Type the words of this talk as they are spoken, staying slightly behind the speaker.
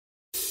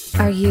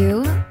Are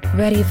you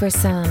ready for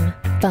some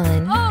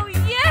fun? Oh,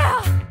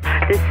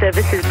 yeah! This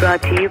service is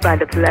brought to you by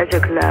the Pleasure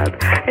Club.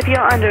 If you're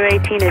under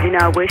 18 and do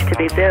not wish to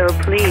be billed,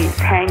 please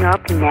hang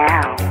up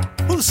now.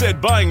 Who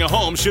said buying a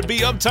home should be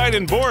uptight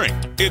and boring?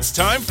 It's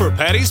time for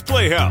Patty's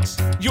Playhouse,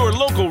 your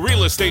local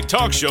real estate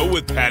talk show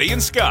with Patty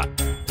and Scott.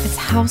 It's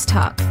house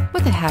talk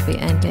with a happy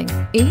ending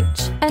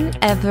each and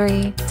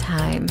every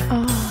time.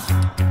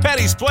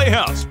 Patty's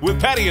Playhouse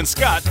with Patty and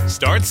Scott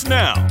starts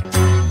now.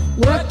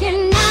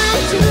 Working 9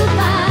 to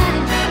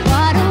 5,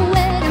 what a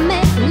way to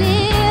make a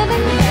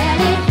living.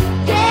 Barely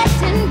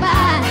getting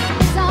by,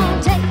 it's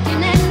all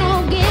taking and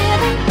no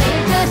giving. They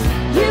just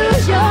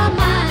use your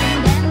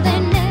mind and they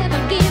never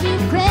give you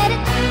credit.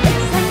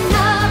 It's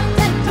enough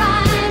to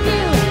drive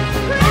you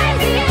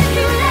crazy if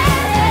you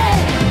let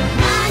it.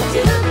 9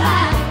 to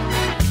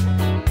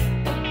 5.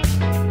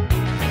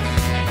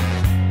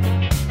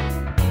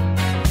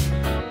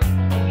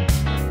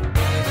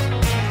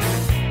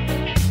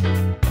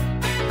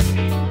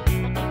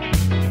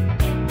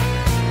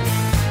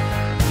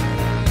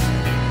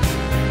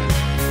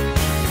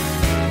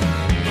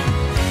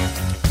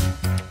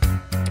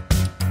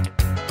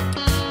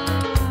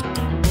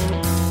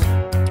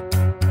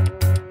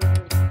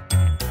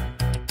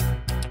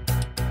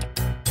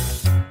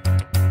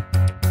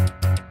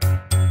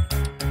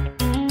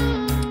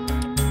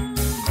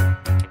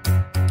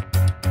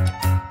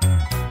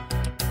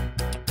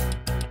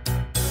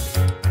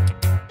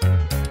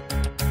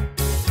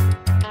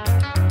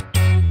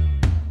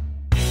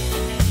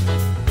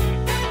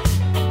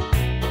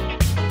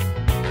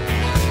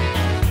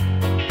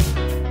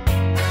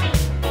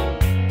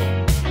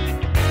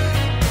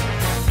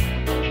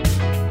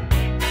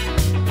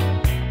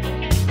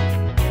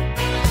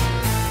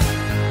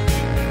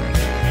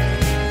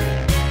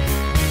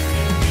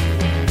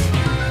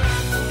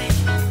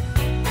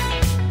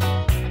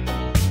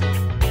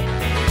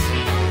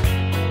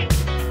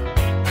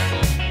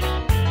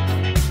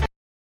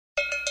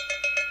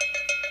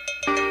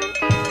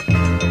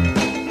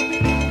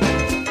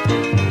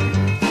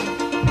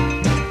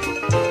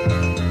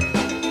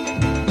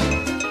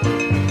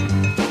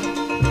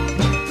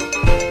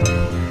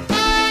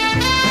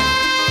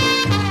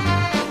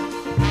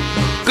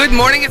 Good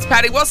morning, it's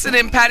Patty Wilson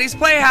in Patty's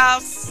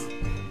Playhouse.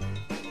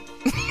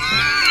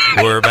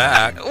 We're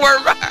back.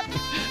 We're back.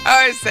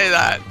 I always say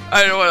that. I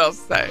don't know what else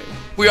to say.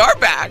 We are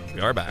back. We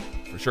are back,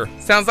 for sure.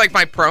 Sounds like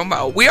my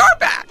promo. We are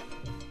back.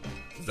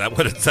 Is that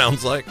what it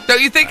sounds like?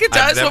 Don't you think it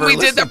does when we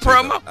did the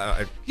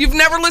promo? You've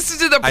never listened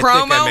to the promo? I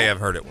think I may have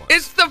heard it once.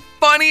 It's the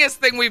funniest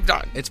thing we've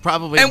done. It's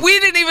probably... And we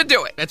didn't even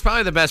do it. It's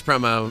probably the best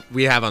promo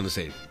we have on the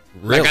station.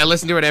 Really? Like, I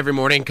listen to it every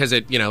morning because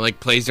it, like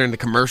plays during the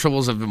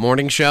commercials of the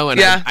morning show, and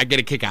Yeah. I get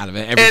a kick out of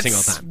it every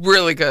single time. It's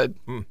really good.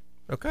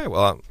 Okay,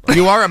 well...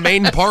 You are a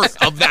main part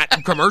of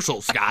that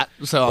commercial, Scott.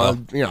 So,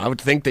 I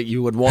would think that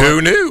you would want...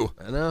 Who knew?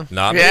 I know.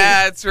 Not me.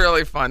 Yeah, it's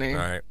really funny. All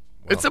right.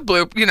 Well, It's a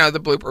bloop, the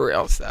blooper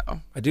reels,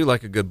 though. I do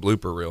like a good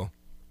blooper reel.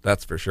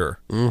 That's for sure.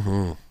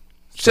 Mm-hmm.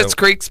 Schitt's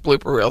Creek's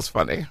blooper reel's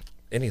funny.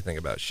 Anything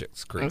about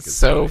Schitt's Creek It's is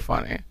so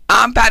funny.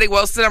 I'm Patty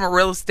Wilson. I'm a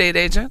real estate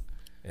agent.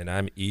 And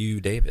I'm E.U.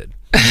 David.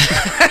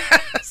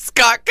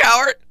 Scott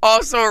Cowart,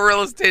 also a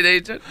real estate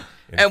agent.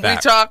 In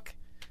fact. We talk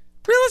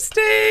real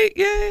estate.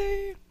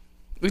 Yay.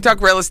 We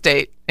talk real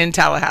estate in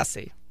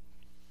Tallahassee.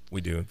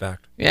 We do, in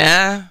fact.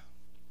 Yeah.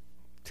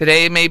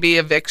 Today may be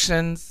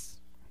evictions.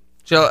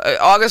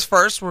 August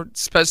 1st, we're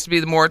supposed to be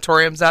the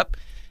moratorium's up.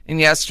 And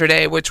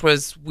yesterday, which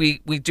was, we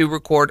do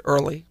record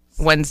early,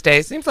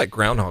 Wednesdays. Seems like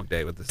Groundhog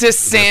Day with this.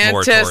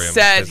 DeSantis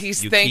said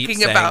he's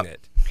thinking about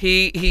it.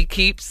 He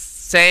keeps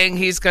saying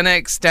he's going to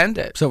extend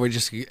it. So we're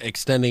just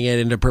extending it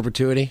into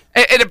perpetuity?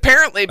 And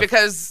apparently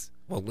because...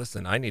 Well,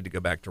 listen, I need to go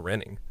back to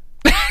renting.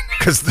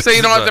 So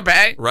you don't have to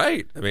pay?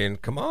 Right. I mean,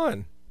 come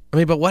on. I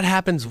mean, but what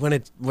happens when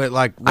it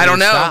I don't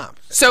know.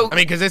 stops? So I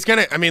mean, because it's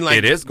gonna. I mean, like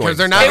It is going because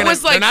they're to not. stop. It Gonna,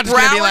 was like they're not just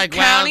gonna be Broward like,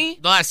 County,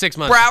 well, the last 6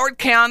 months. Broward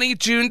County,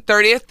 June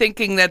 30th,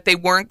 thinking that they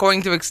weren't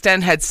going to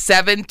extend, had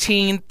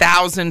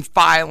 17,000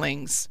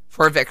 filings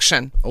for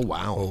eviction Oh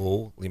wow,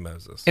 Holy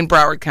Moses. in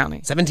Broward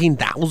County.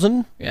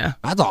 17,000. Yeah.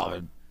 That's all.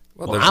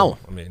 Well, there's Wow.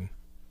 I mean,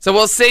 So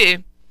we'll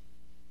see.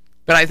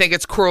 But I think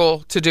it's cruel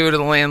to do to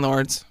the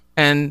landlords.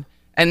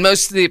 And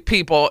most of the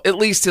people, at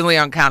least in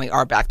Leon County,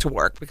 are back to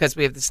work because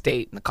we have the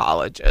state and the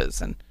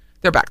colleges, and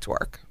they're back to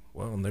work.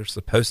 well, and they're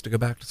supposed to go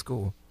back to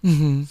school.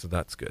 So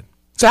that's good.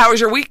 So how was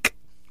your week?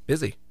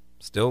 Busy.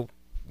 Still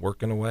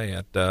working away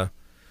at a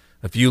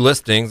few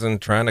listings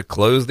and trying to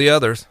close the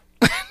others.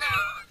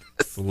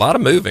 It's a lot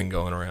of moving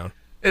going around.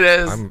 It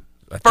is. I feel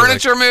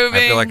Furniture like,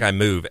 moving. I feel like I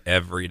move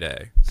every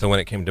day. So when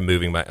it came to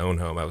moving my own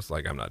home, I was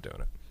like, I'm not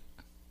doing it.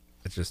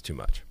 It's just too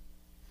much.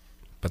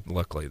 But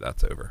luckily,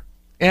 that's over.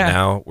 Yeah.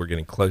 Now we're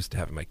getting close to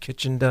having my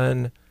kitchen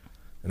done,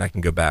 and I can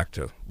go back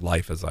to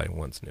life as I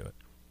once knew it.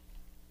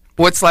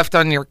 What's left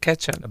on your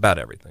kitchen? About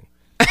everything.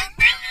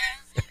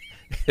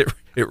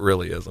 It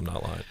really is. I'm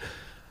not lying.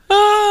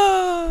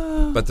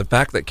 But the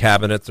fact that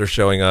cabinets are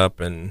showing up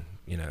and,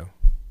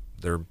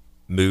 they're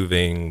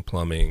moving,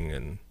 plumbing,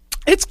 and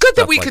It's good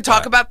that Stuff we like could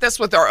talk that. about this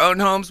with our own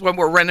homes when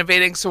we're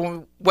renovating.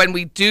 So when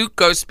we do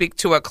go speak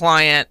to a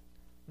client,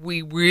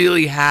 we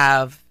really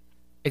have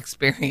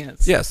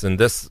experience. Yes, and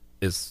this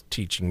is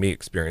teaching me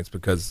experience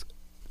because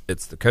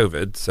it's the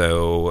COVID,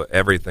 so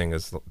everything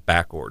is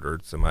back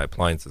ordered. So my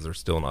appliances are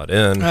still not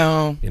in.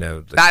 Oh,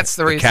 that's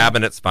the reason. The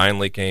cabinets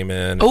finally came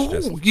in. It's Oh,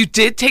 just you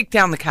did take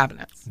down the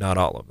cabinets. not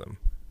all of them.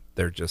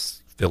 They're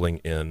just filling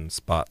in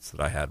spots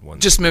that I had one.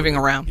 Just moving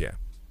around. Yeah,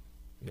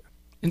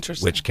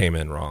 Interesting. which came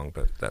in wrong,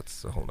 but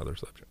that's a whole other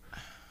subject.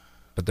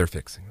 But they're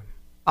fixing them.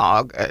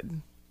 Oh,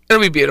 good.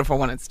 It'll be beautiful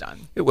when it's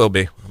done. It will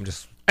be.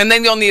 And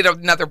then you'll need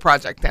another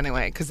project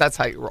anyway, because that's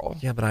how you roll.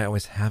 Yeah, but I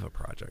always have a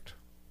project.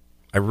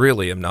 I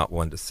really am not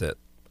one to sit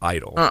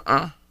idle.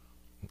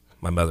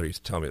 My mother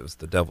used to tell me it was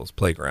the devil's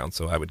playground,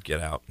 so I would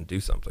get out and do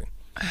something,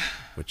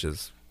 which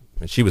is,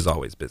 and she was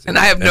always busy. And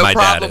I have no my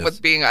dad problem is.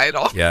 with being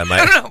idle. Yeah,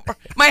 I don't know.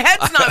 My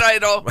head's not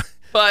idle,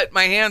 but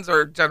my hands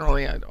are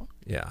generally idle.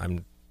 Yeah,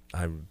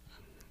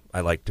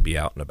 I like to be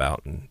out and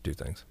about and do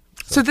things.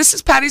 So this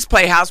is Patty's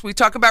Playhouse. We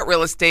talk about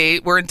real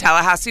estate. We're in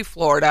Tallahassee,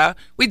 Florida.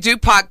 We do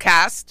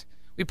podcast.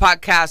 We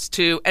podcast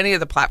to any of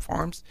the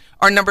platforms.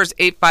 Our number is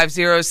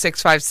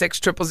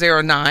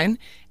 850-656-0009.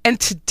 And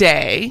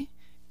today,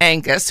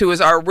 Angus, who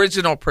is our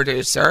original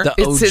producer, The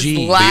it's his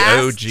OG.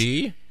 last.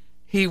 The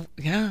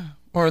OG?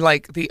 Or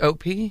like the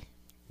OP.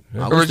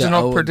 I was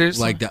Original the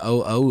producer. like the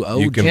OOO.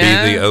 You can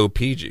Yeah. be the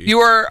OPG. You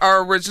were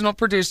our original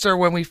producer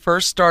when we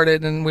first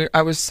started, and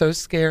I was so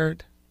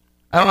scared.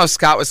 I don't know if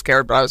Scott was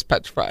scared, but I was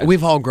petrified.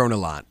 We've all grown a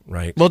lot.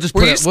 Right. We'll just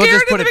Were put you it. scared We'll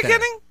just put in the it there.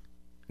 beginning?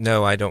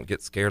 No, I don't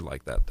get scared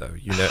like that, though.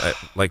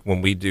 Like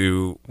when we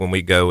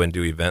go and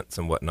do events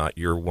and whatnot,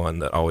 you're one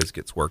that always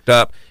gets worked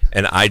up,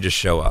 and I just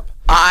show up.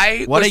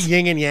 What a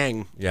yin and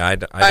yang. Yeah, I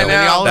don't. know. We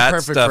all are that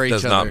perfect stuff for each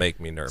does not other. make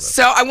me nervous.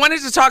 So I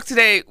wanted to talk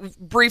today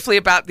briefly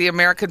about the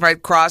American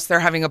Red Cross. They're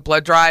having a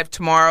blood drive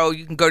tomorrow.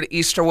 You can go to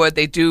Easterwood.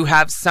 They do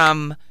have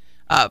some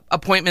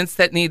appointments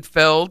that need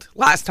filled.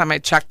 Last time I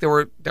checked, there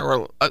were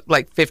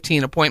like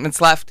 15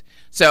 appointments left.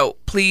 So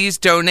please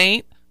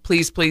donate.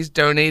 Please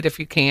donate if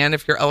you can,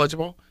 if you're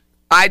eligible.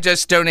 I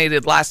just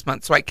donated last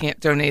month, so I can't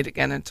donate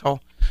again until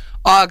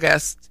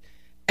August.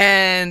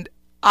 And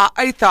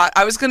I thought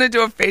I was going to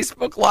do a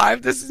Facebook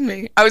Live. This is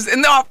me. I was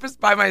in the office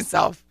by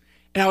myself,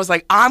 and I was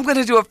like, I'm going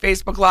to do a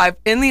Facebook Live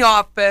in the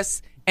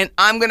office, and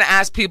I'm going to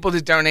ask people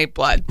to donate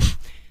blood.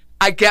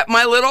 I get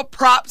my little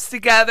props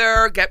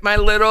together, get my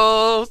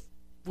little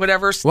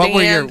whatever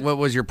stand. What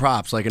was your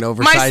props? Like an My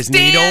oversized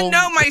stand, needle?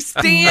 no, my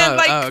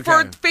stand, for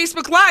okay.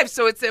 Facebook Live,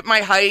 so it's at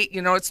my height.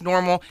 It's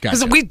normal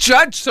because Gotcha. we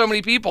judge so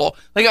many people.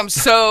 Like I'm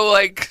so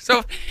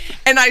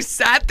and I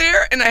sat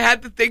there and I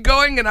had the thing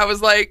going, and I was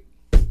like,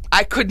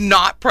 I could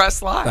not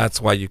press live.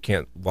 That's why you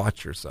can't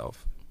watch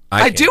yourself.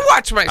 I can't. do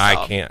watch myself.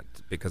 I can't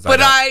because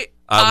But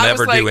I'll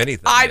never was like, do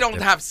anything. I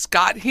don't have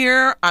Scott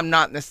here. I'm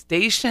not in the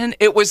station.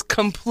 It was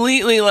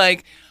completely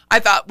like I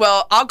thought.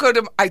 Well, I'll go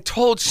to. I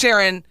told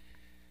Sharon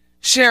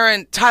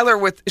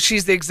Tyler,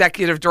 she's the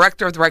executive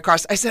director of the Red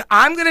Cross. I said,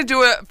 I'm going to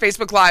do a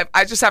Facebook Live.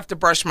 I just have to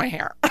brush my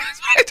hair.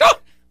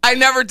 I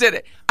never did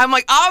it. I'm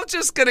like, I'm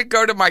just going to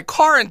go to my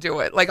car and do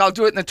it. Like, I'll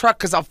do it in the truck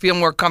because I'll feel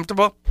more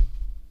comfortable.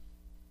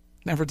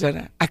 Never did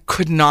it. I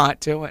could not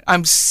do it.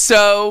 I'm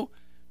so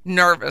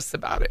nervous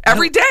about it.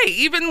 Every day,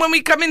 even when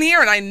we come in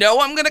here, and I know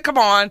I'm going to come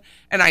on,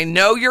 and I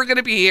know you're going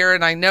to be here,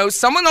 and I know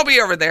someone will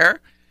be over there.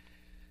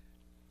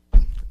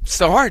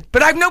 So hard.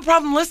 But I have no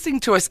problem listening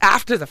to us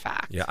after the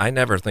fact. Yeah, I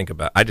never think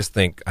about. I just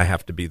think I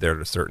have to be there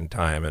at a certain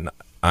time, and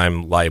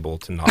I'm liable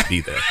to not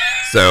be there.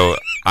 So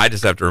I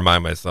just have to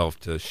remind myself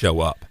to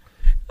show up.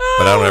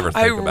 But I don't ever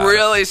think about it. I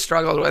really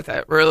struggled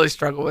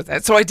with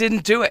it. So I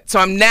didn't do it. So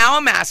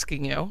I'm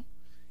asking you,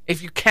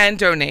 if you can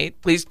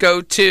donate, please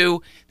go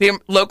to the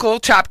local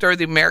chapter of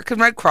the American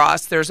Red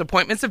Cross. There's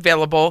appointments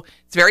available.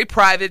 It's very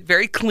private,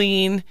 very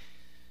clean.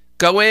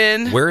 Go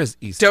in. Where is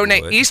Easterwood?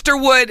 Donate.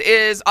 Easterwood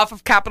is off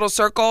of Capitol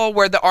Circle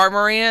where the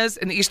Armory is,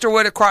 and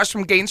Easterwood across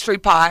from Gain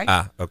Street Pie.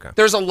 Ah, okay.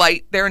 There's a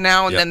light there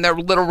now, and then their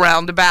little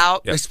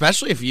roundabout. Yep.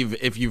 Especially if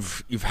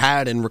you've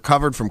had and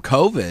recovered from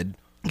COVID.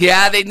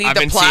 Yeah, they need I've the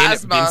been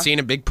plasma. seeing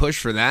a big push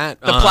for that.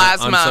 The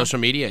plasma. On social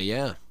media.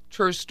 Yeah.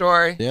 True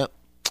story. Yep.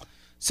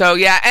 So,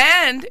 yeah,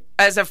 and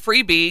as a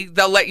freebie,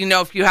 they'll let you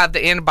know if you have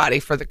the antibody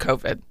for the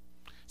COVID.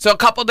 So a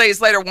couple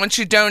days later, once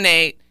you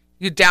donate,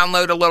 you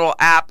download a little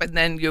app, and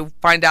then you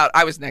find out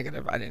I was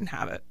negative. I didn't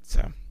have it.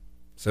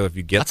 So if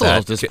you get That's a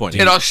little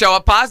disappointing. It'll show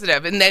up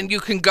positive, and then you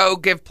can go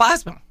give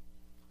plasma.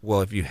 Well,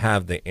 if you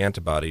have the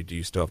antibody, do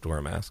you still have to wear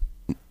a mask?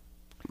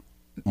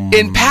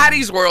 In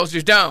Patty's world,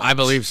 you don't. I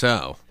believe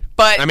so.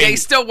 But I mean- they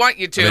still want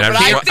you to. I mean,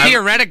 but I think,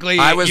 Theoretically,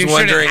 I was you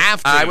wondering. shouldn't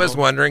have to. I was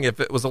wondering if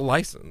it was a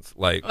license,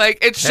 like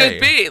it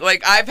should hey. be.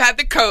 Like, I've had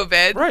the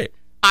COVID. Right.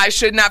 I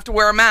shouldn't have to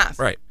wear a mask.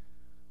 Right.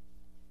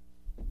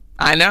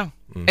 I know.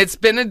 It's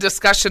been a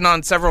discussion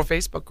on several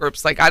Facebook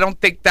groups. Like, I don't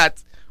think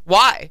that's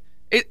why.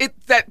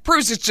 That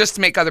proves it's just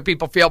to make other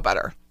people feel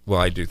better. Well,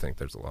 I do think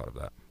there's a lot of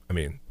that. I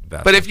mean,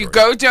 But if you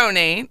go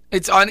donate,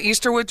 it's on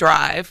Easterwood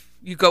Drive.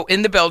 You go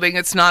in the building.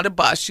 It's not a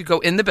bus. You go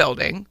in the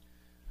building.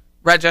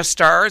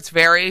 register. It's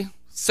very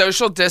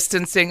social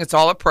distancing. It's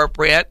all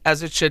appropriate,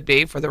 as it should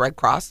be for the Red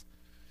Cross.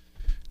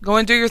 Go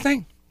and do your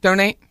thing.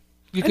 Donate.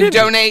 You can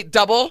donate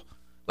double.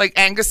 Like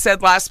Angus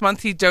said last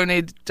month, he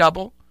donated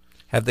double.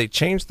 Have they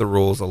changed the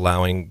rules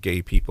allowing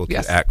gay people to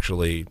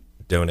actually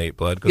donate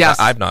blood? Because Yes.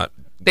 I've not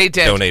They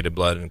did. donated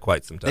blood in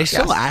quite some time. They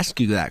still ask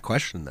you that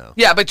question, though.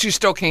 Yeah, but you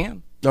still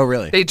can. Oh,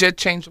 really? They did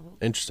change the rules.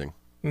 Interesting.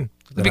 Then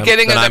The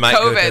beginning then of I the might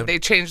go COVID, do- they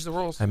changed the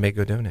rules. I may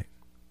go donate.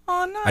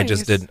 Oh, nice. I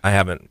just didn't. I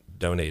haven't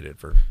donated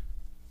for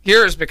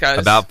Years because.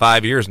 about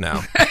 5 years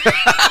now.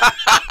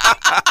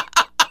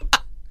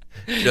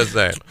 Just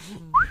saying.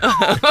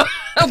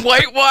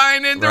 White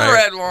wine into Right.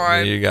 red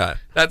wine. You got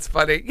it. That's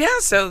funny. Yeah,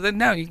 so then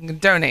no, you can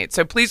donate.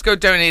 So please go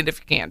donate if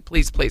you can.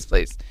 Please, please,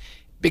 please.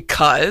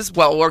 Because,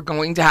 well, we're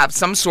going to have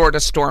some sort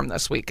of storm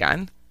this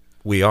weekend.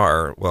 We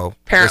are. Well,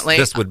 Apparently-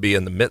 this would be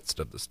in the midst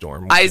of the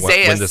storm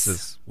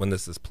Isaiah's- when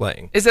this is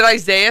playing. Is it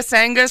Isaiah,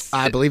 Angus?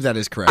 I believe that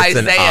is correct. It's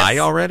an Isaiah's- eye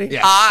already?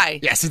 Yes. Eye.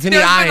 Yes, it's in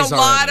There's the eyes been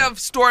a lot already. of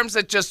storms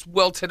that just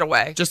wilted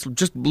away. Just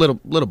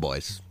little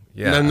boys.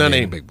 Yeah, No, I not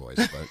any mean- big boys,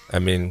 but I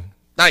mean,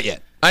 not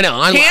yet. I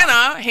know.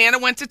 Hannah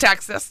went to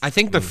Texas. I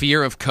think the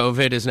fear of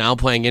COVID is now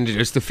playing into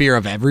just the fear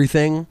of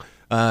everything.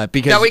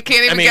 Because Now we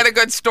can't even get a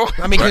good storm.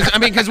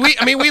 because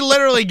we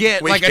literally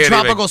get We like a can't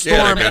tropical even get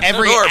storm a good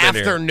every storm in here.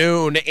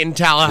 afternoon in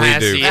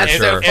Tallahassee. We do, for That's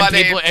sure. so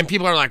funny. And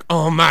people are like,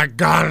 "Oh my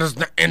God, it's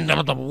the end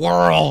of the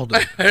world."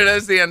 It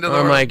is the end of the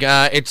Oh world. my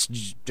God, it's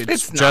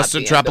It's just not a the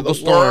end tropical of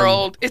the storm.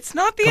 world. It's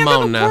not the Come end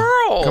of on the now.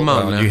 world. Come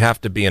on. well, now. you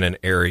have to be in an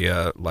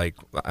area like,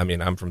 I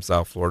mean, I'm from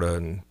South Florida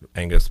and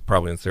Angus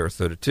probably in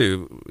Sarasota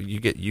too.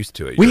 You get used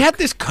to it. We You're- had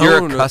this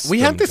you're cone. accustomed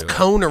We have this to it.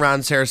 cone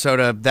around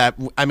Sarasota that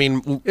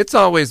It's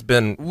always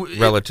been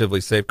relatively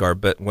safeguard,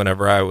 but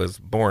whenever I was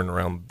born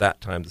around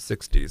that time, the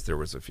 60s, there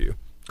was a few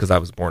because I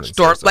was born in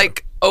Storm, Sarasota.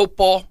 like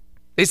Opal.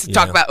 They used to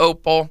talk Yeah. about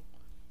Opal.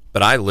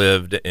 But I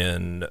lived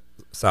in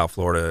South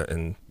Florida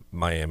in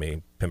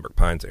Miami, Pembroke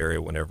Pines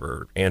area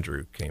whenever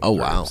Andrew came Oh,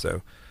 through. wow.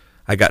 So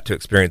I got to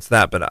experience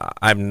that, but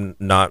I'm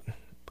not,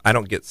 I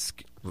don't get,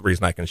 the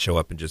reason I can show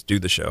up and just do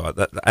the show,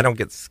 I don't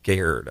get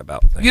scared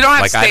about things. You don't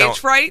have Like, stage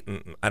fright?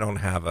 I don't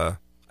have a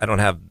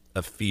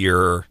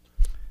fear.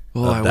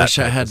 Oh, of I that wish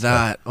I type had of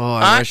stuff. that. Oh,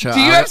 I wish do you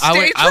have I would.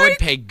 stage I would fright?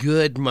 pay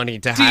good money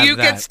to Do have you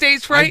that. get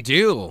stage fright? I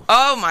do.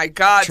 Oh my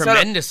God. So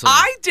Tremendously.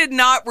 I did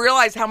not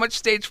realize how much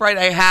stage fright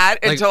I had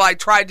until I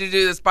tried to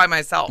do this by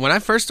myself. When I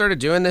first started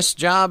doing this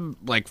job,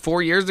 like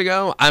 4 years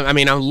ago, I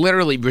mean, I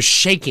literally was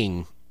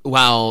shaking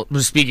while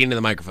speaking to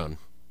the microphone.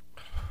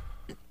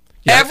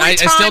 Every I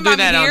time still do I'm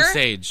that here, on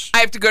stage. I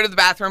have to go to the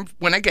bathroom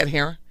when I get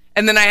here.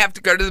 And then I have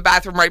to go to the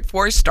bathroom right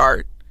before I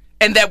start.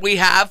 And then we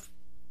have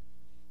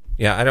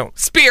Yeah, I don't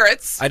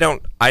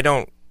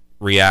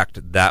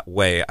react that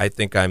way. I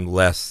think I'm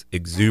less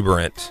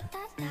exuberant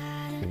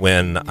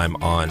when I'm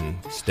on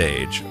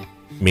stage,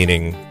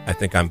 meaning I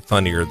think I'm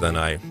funnier than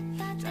I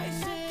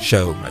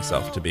show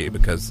myself to be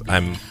because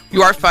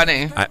You are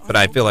funny. but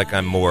I feel like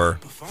I'm more,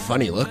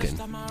 Funny looking.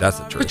 that's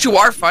the truth. But you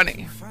are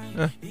funny.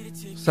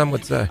 Some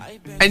would say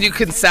And you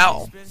can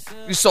sell.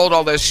 You sold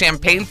all those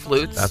champagne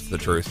flutes. that's the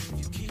truth.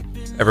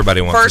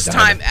 Everybody wants First a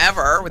time diamond.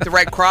 ever with the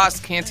Red Cross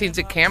canteens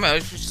and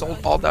camos. You sold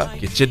all the...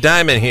 Get your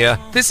diamond here.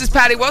 This is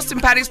Patty Wilson,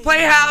 Patty's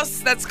Playhouse.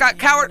 That's Scott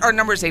Cowart. Our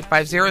number is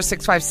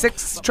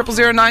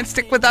 850-656-0009.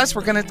 Stick with us.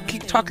 We're going to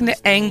keep talking to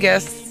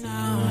Angus. You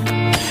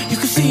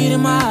can see it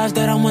in my eyes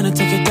that I wanna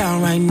take it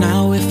down right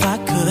now if I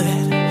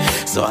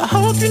could. So I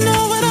hope you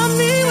know what I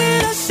mean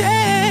when I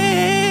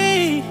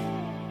say,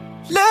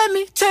 let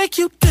me take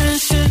you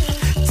dancing.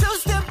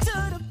 Two-step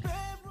to the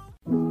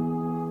bedroom.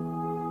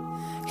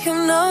 You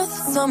know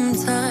that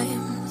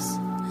sometimes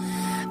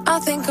I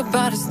think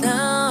about us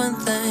now and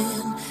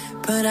then,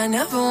 but I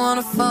never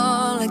wanna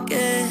fall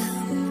again.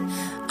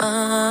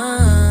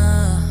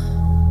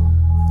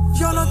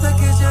 Yo no te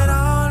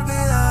quisiera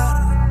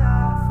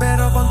olvidar,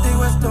 pero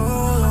contigo es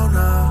todo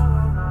nada.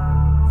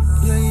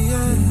 Yeah,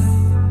 yeah.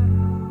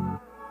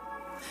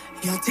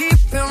 You're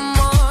deep in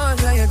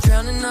water, you're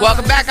drowning.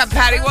 Welcome back. I'm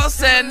Patty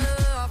Wilson,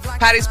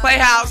 Patty's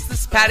Playhouse.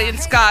 This is Patty and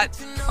Scott.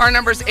 Our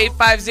number is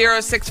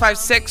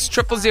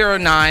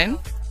 850-656-0009.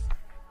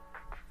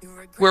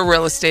 We're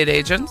real estate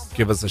agents.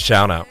 Give us a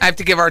shout out. I have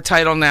to give our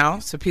title now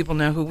so people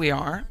know who we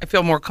are. I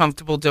feel more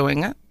comfortable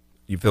doing it.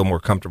 You feel more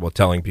comfortable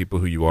telling people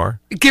who you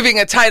are? Giving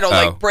a title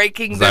Oh, like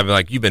breaking 'cause the... I'm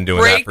like, you've been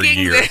doing that for breaking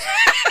years.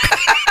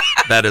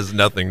 That is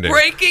nothing new.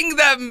 breaking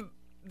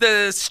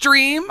the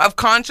stream of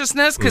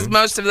consciousness, because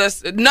most of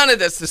this, none of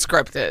this is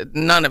scripted.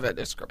 None of it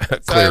is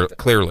scripted. So I have to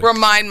Clearly.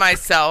 remind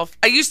myself.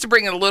 I used to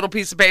bring in a little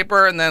piece of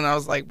paper, and then I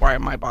was like, why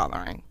am I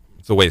bothering?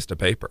 It's a waste of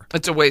paper.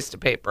 It's a waste of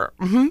paper.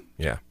 Mm-hmm.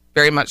 Yeah.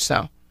 Very much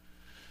so.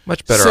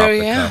 Much better So, off the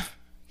yeah. cuff.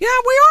 Yeah,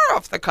 we are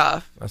off the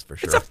cuff. That's for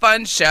sure. It's a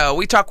fun show.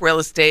 We talk real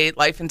estate,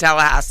 life in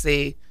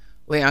Tallahassee,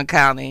 Leon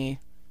County.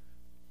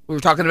 We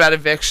were talking about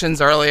evictions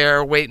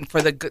earlier, waiting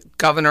for the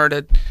governor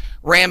to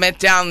ram it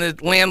down the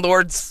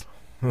landlord's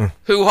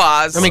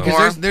hoo-haws. I mean,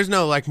 because there's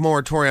no like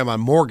moratorium on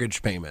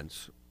mortgage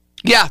payments.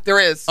 Yeah, there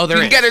is. Oh, there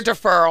you is. can get a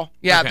deferral.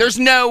 Yeah, Okay. there's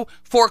no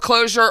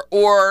foreclosure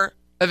or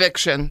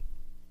eviction.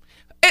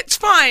 It's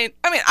fine.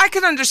 I mean, I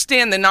can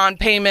understand the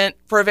non-payment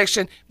for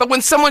eviction, but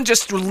when someone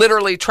just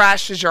literally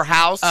trashes your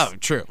house, Oh,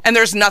 true. and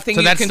there's nothing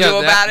So you that's can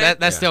still, do about it,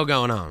 that's still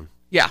going on.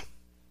 yeah,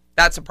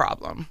 that's a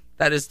problem.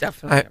 That is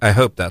definitely. I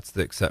hope that's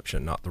the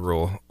exception, not the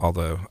rule,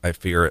 although I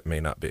fear it may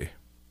not be.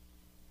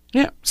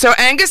 Yeah. So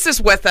Angus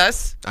is with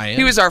us. I am.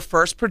 He was our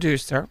first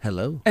producer.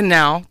 Hello. And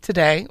now,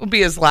 today, will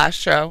be his last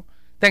show.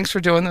 Thanks for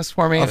doing this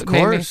for me. Of It made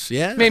course, me-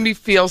 yeah. Made me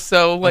feel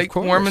so, like,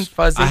 warm and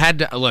fuzzy. I had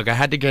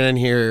to get in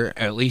here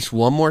at least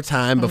one more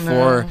time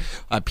before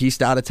I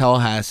pieced out of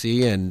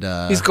Tallahassee, and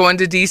He's going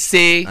to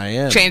D.C. I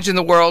am. Changing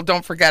the world.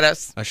 Don't forget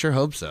us. I sure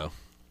hope so.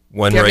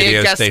 One Get me radio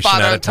a guest station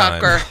spot at on a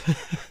time. Tucker.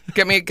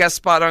 Get me a guest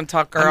spot on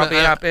Tucker. I'll be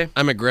happy.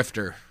 I'm a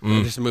grifter.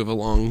 I just move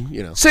along,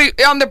 So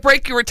on the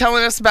break, you were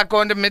telling us about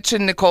going to Mitch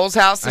and Nicole's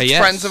house. It's Yes.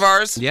 friends of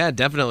ours. Yeah,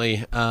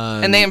 definitely.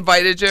 And they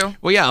invited you.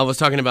 Well, yeah, I was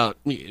talking about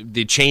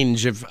the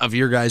change of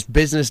your guys'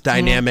 business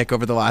dynamic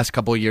over the last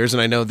couple of years,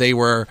 and I know they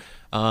were,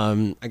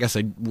 I guess,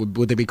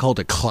 would they be called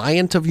a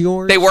client of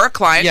yours? They were a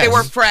client. Yes. They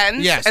were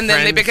friends. Yes, and then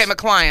they friends, became a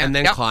client. and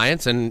then Yep.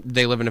 clients, and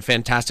they live in a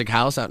fantastic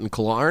house out in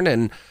Killarn,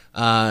 and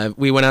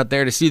we went out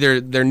there to see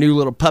their new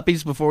little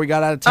puppies before we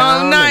got out of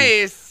town. Oh,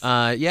 nice.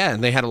 And, yeah,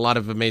 and they had a lot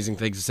of amazing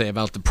things to say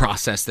about the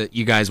process that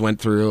you guys went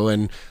through,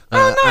 and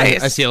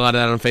nice. I see a lot of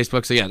that on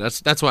Facebook. So yeah,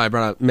 that's why I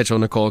brought up Mitchell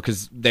and Nicole,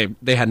 because they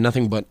had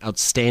nothing but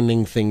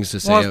outstanding things to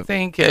say. Well,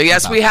 thank you.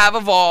 Yes, we have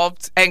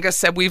evolved. Angus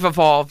said we've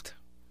evolved.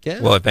 Yeah.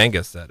 Well, if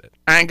Angus said it,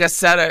 Angus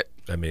said it.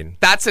 I mean,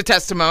 That's a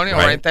testimonial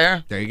right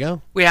there. There you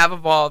go. We have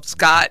evolved.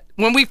 Scott,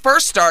 when we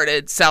first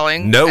started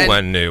selling. no and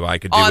one knew I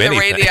could do on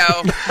anything. the radio.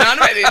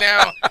 Nobody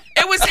knew.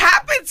 It was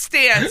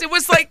happenstance. It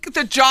was like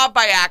the job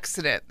by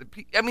accident.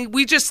 I mean,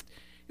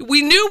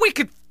 we knew we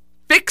could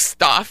fix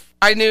stuff.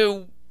 I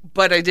knew,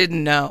 but I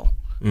didn't know.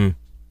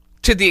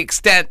 To the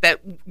extent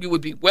that you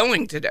would be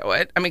willing to do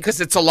it. I mean,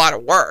 because it's a lot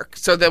of work.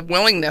 So the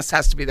willingness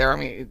has to be there. I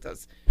mean,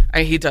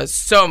 he does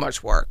so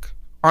much work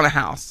on a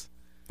house.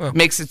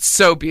 Makes it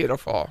so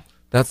beautiful.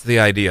 That's the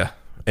idea.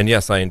 And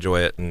yes, I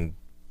enjoy it, and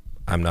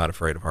I'm not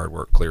afraid of hard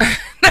work, clearly.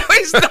 No,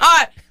 he's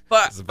not.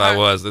 But If I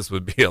was, this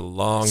would be a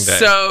long day.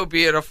 so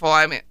beautiful.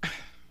 I mean,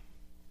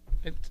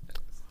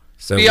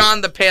 So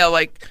beyond the pale.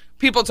 Like,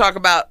 people talk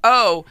about,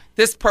 oh,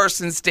 this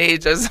person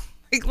stages.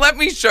 Like, let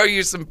me show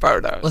you some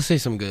photos. Let's see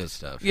some good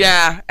stuff.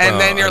 Yeah, and Well,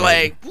 then you're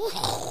I mean-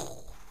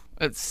 like,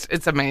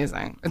 it's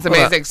amazing. It's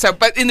amazing. So,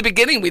 but in the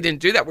beginning, we didn't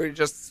do that. We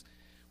just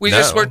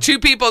No. were two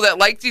people that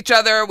liked each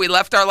other. We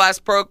left our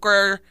last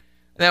broker.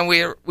 And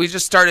then we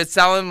just started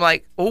selling.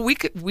 Like, well,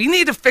 we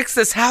need to fix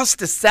this house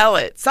to sell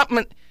it.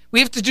 We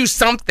have to do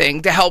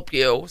something to help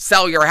you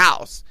sell your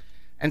house.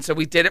 And so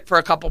we did it for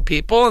a couple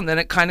people, and then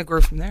it kind of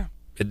grew from there.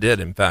 it did,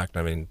 in fact.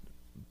 I mean,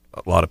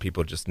 a lot of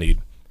people just need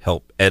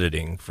help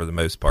editing for the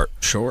most part.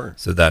 Sure.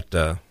 So that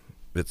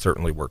it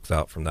certainly works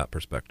out from that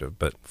perspective.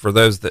 But for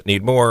those that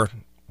need more,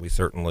 we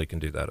certainly can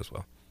do that as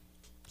well.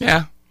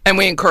 Yeah, and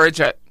we encourage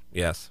it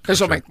Yes. because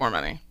for you'll sure. make more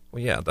money.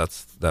 Well, yeah,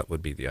 that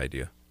would be the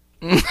idea.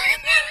 I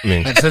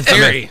mean, That's the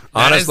theory.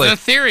 That is honestly, the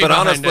theory but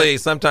behind honestly,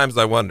 it. sometimes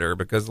I wonder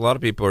because a lot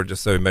of people are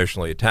just so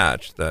emotionally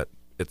attached that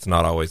it's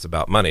not always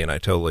about money, and I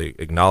totally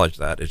acknowledge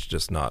that. It's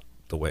just not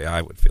the way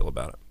I would feel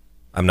about it.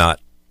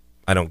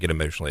 I don't get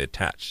emotionally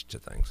attached to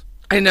things.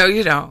 I know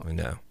you don't. I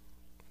know.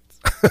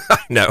 I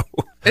know.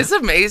 It's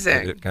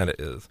amazing. It kind of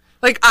is.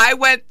 Like, I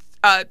went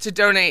to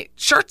donate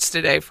shirts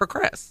today for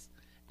Chris,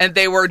 and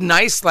they were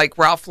nice, like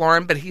Ralph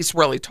Lauren, but he's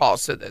really tall,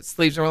 so the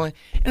sleeves are really.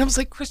 And I was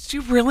like, Chris, do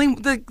you really?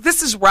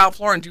 This is Ralph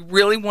Lauren. Do you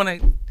really want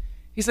to?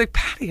 He's like,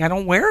 Patty, I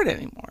don't wear it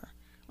anymore.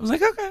 I was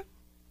like, okay,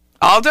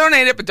 I'll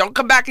donate it, but don't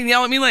come back and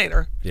yell at me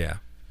later. Yeah.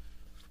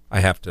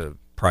 I have to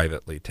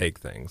privately take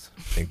things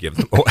and give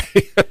them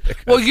away.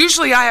 Well,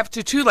 usually I have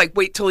to too, like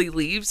wait till he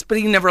leaves, but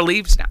he never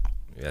leaves now.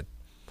 Yeah.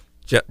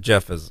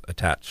 Jeff is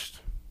attached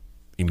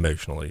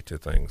emotionally to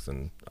things,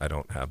 and I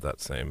don't have that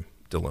same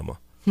dilemma.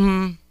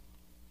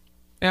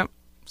 Yep.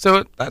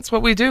 So that's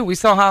what we do. We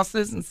sell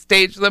houses and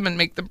stage them and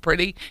make them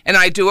pretty. And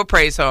I do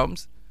appraise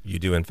homes. You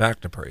do, in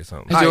fact, appraise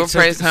homes. I do All right,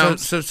 appraise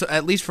homes. So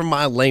at least from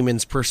my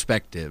layman's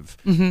perspective,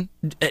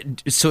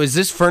 so is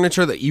this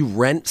furniture that you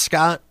rent,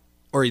 Scott,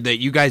 or that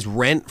you guys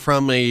rent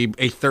from a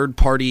third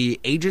party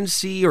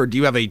agency, or do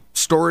you have a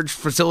storage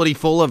facility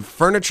full of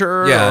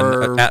furniture? Yeah,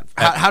 or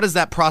how does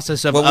that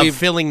process of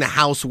filling the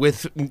house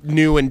with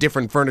new and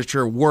different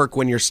furniture work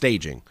when you're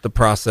staging? The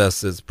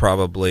process is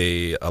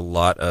probably a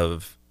lot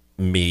of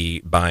me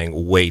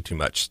buying way too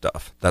much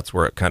stuff. That's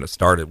where it kind of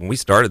started. When we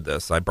started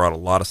this, I brought a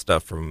lot of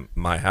stuff from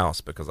my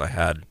house because I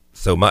had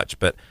so much.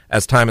 But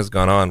as time has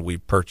gone on, we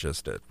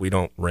purchased it. We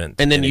don't rent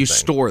And then you anything.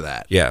 store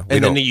that. Yeah, we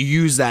And then don't- you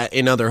use that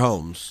in other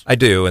homes. I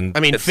do. And I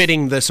mean, it's-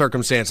 fitting the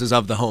circumstances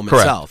of the home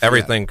correct. itself.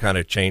 Everything kind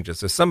of changes.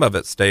 So some of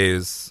it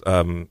stays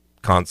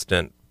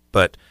constant,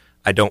 but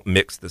I don't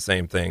mix the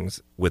same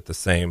things with the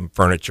same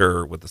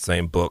furniture, with the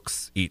same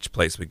books each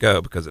place we go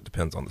because it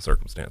depends on the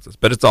circumstances.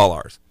 But it's all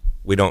ours.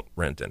 We don't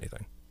rent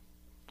anything.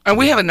 And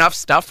we have enough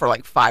stuff for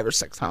like 5 or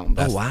 6 homes.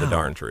 That's wow. the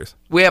darn truth.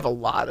 We have a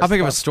lot of How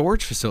big of a stuff.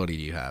 storage facility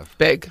do you have?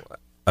 Big.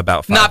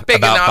 About five, Not big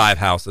about enough. 5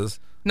 houses.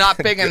 not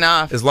big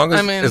enough. As long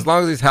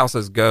as these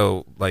houses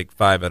go like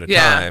 5 at a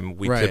Yeah. time,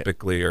 we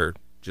typically are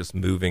just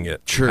moving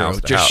it. True, house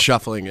to just house.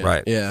 shuffling it.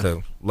 Right. Yeah.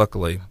 So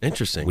luckily,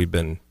 Interesting. we've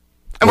been.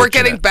 And we're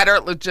getting fortunate. better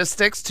at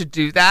logistics to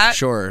do that.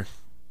 Sure.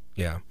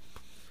 Yeah.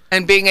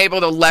 And being able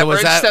to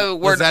leverage.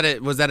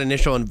 Was that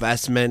initial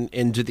investment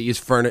into these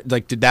furniture?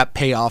 Like, did that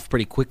pay off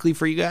pretty quickly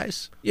for you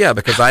guys? Yeah,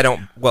 because I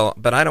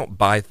don't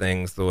buy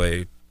things the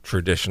way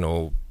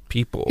traditional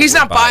people. He's would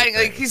not buy buying.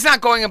 things. Like, he's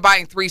not going and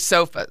buying 3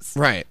 sofas.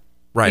 Right.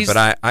 Right, He's-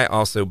 but I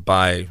also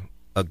buy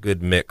a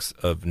good mix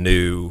of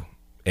new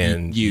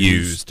and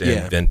used and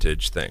yeah.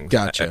 vintage things.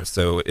 Gotcha.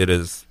 So it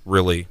is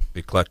really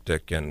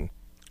eclectic, and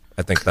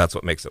I think that's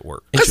what makes it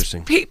work.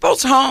 Interesting.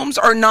 People's homes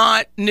are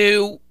not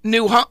new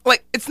home.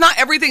 Like, it's not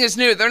everything is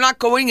new. They're not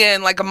going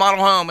in like a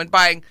model home and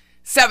buying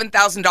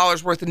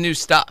 $7,000 worth of new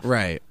stuff.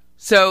 Right.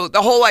 So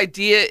the whole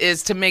idea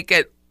is to make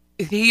it.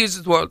 He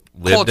uses the word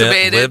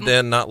cultivated. Lived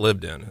in, not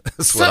lived in.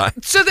 That's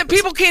what So that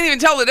people can't even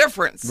tell the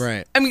difference.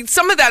 Right. I mean,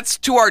 some of that's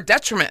to our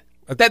detriment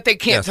that they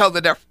can't Yes. tell the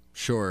difference.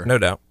 Sure. no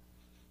doubt.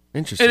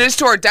 Interesting. It is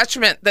to our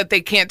detriment that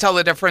they can't tell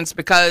the difference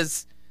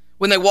because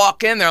when they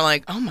walk in, they're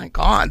like, "Oh my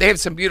God, they have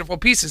some beautiful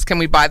pieces. Can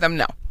we buy them?"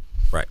 No,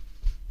 Right.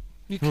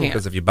 you can't.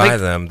 Because if you buy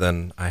them,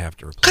 then I have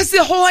to replace. Because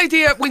the whole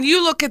idea, when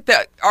you look at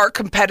our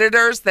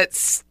competitors that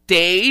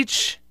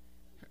stage,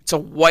 it's a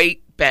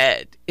white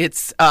bed.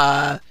 It's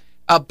a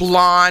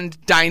blonde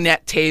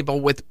dinette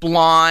table with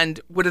blonde,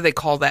 what do they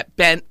call that?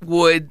 Bent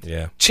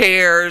wood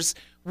chairs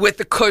with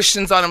the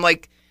cushions on them.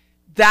 Like,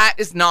 that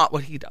is not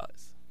what he does.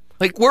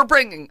 Like, we're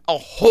bringing a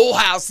whole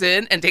house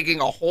in and taking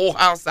a whole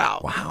house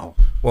out. Wow.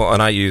 Well,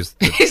 and I use.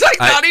 He's like,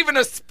 not even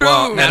a spoon.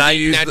 Well, and I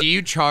use. Now, do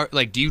you charge?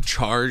 Like, do you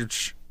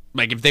charge?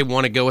 Like, if they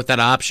want to go with that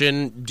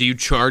option, do you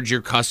charge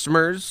your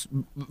customers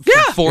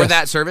for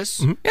that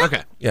service? Yeah.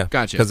 Okay. Yeah,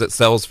 Gotcha. Because it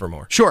sells for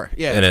more. Sure.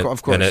 Yeah. and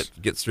of course. and it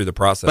gets through the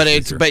process. But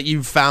easier.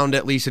 you've found,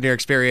 at least in your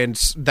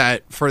experience,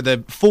 that for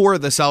the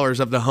sellers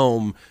of the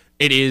home,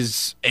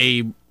 it's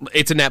a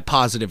net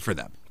positive for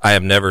them. I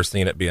have never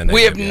seen it be a negative.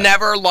 We have yet.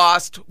 never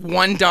lost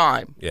one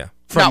dime. Yeah.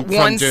 Not From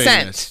 1 doing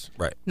cent. this.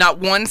 Right. Not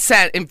 1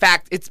 cent. In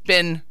fact, it's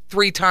been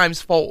 3 times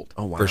fold.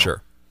 Oh wow. For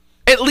sure.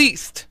 At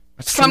least.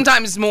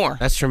 Sometimes more.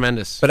 That's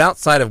tremendous. But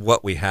outside of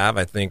what we have,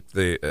 I think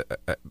the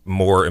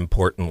more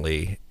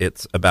importantly,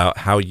 it's about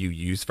how you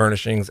use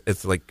furnishings.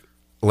 It's like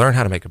learn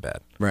how to make a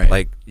bed. Right.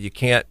 Like you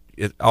can't.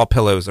 All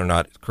pillows are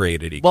not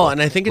created equal. Well,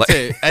 and I think it's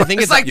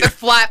It's like the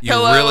flat you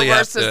pillow really have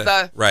versus to-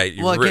 the. right.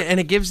 You and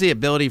it gives the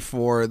ability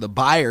for the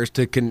buyers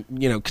to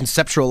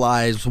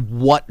conceptualize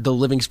what the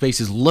living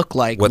spaces look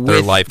like, What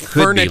their life could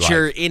be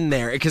furniture like. in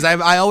there. Because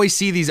I always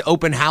see these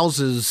open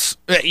houses,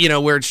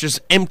 where it's just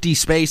empty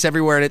space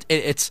everywhere, and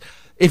it's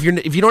if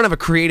you don't have a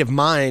creative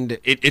mind,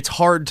 it's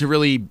hard to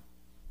really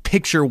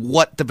picture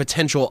what the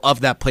potential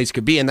of that place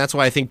could be. And that's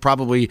why I think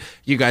probably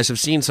you guys have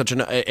seen such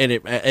an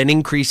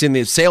increase in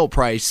the sale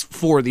price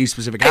for these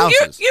specific And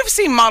houses. you've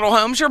seen model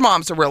homes. Your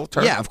mom's a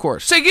realtor. Yeah, of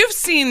course. So you've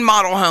seen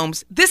model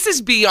homes. This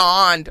is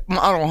beyond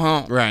model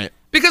home. Right.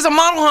 Because a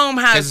model home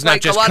 'Cause has it's not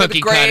like a just lot of the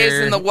cookie grays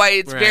cutter. and the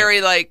whites, Right. very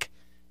like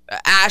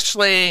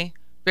Ashley,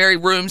 very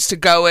rooms to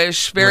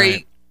go-ish, very.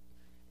 Right.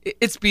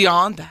 It's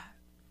beyond that.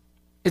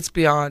 It's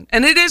beyond,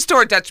 and it is to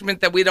our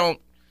detriment that we don't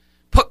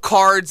put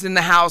cards in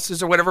the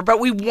houses or whatever. But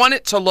we want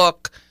it to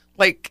look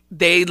like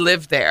they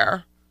live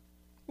there.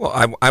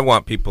 Well, I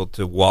want people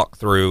to walk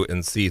through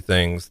and see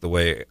things the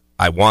way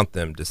I want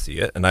them to see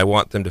it, and I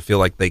want them to feel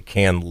like they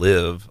can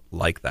live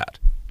like that.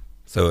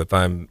 So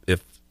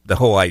if the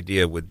whole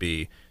idea would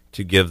be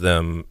to give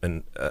them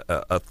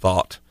a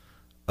thought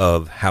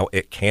of how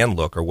it can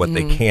look or what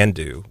they can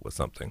do with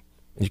something.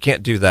 You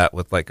can't do that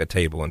with like a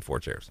table and 4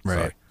 chairs. Right.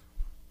 Sorry.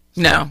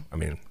 No. I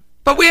mean,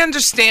 But we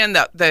understand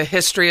the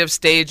history of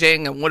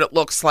staging and what it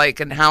looks like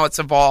and how it's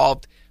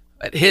evolved.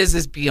 But his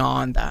is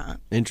beyond that.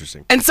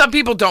 Interesting. And some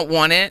people don't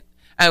want it.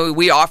 And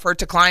we offer it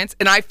to clients.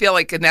 And I feel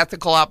like an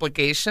ethical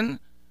obligation.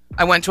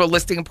 I went to a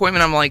listing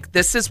appointment. I'm like,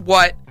 this is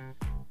what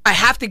I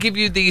have to give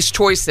you these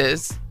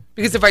choices.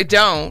 Because if I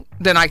don't,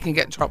 then I can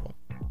get in trouble.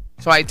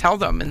 So I tell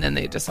them, and then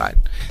they decide.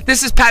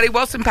 This is Patty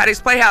Wilson, Patty's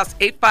Playhouse,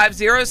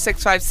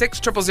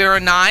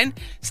 850-656-0009.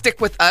 Stick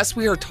with us.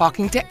 We are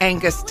talking to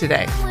Angus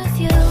today. With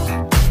you,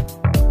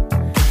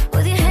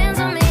 with your hands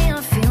on me,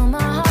 I feel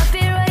my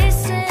heartbeat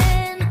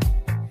racing.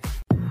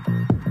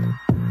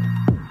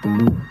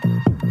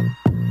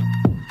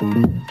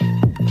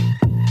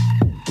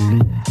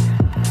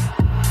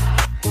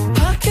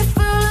 Pocket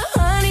full of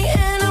honey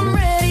and I'm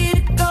ready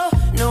to go.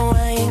 No,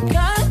 I ain't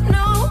got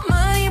no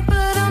money,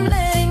 but I'm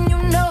letting you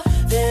know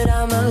that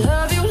I'ma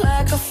love you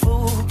like a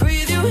fool.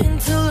 Breathe you in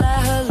till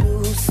I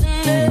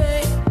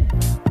hallucinate.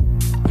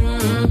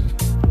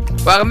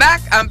 Welcome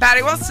back. I'm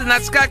Patty Wilson.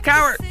 That's Scott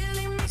Cowart.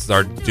 this is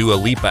our Dua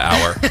Lipa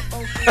hour.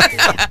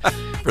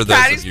 For those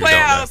Patty's of you who don't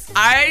know. Playhouse.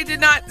 I did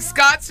not.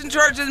 Scott's in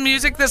charge of the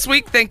music this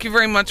week. Thank you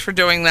very much for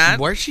doing that.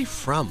 Where's she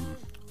from?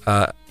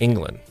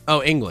 England.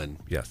 Oh, England.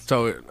 Yes.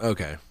 So,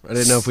 okay. I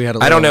didn't know if we had a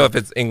I don't know if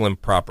it's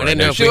England proper. I didn't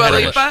know if we Dua had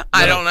Lipa?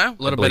 I don't know.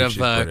 a little I bit believe of she's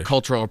British.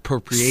 cultural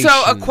appropriation.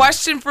 So, a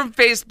question from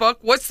Facebook.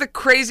 What's the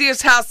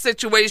craziest house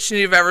situation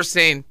you've ever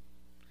seen?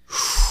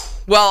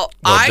 Well,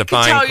 I can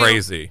define tell you.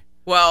 crazy.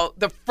 Well,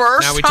 the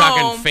first Now, are we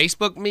home... talking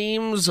Facebook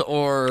memes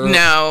or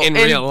No, in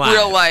real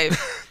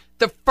life?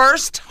 The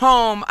first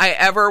home I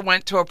ever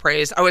went to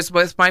appraise, I was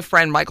with my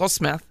friend Michael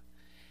Smith,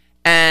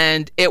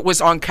 and it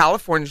was on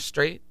California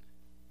Street.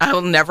 I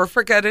will never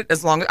forget it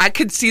as long as I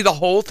could see the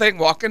whole thing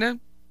walking in,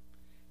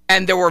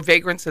 and there were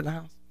vagrants in the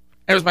house.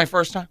 It was my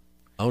first time.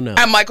 Oh, no.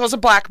 And Michael's a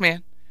black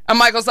man. And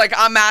Michael's like,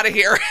 I'm out of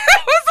here.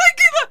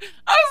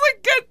 I was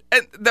like, good.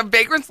 And the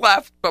vagrants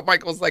left, but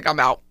Michael's like, I'm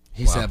out.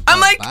 He said, I'm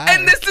like, bye-bye.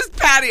 and this is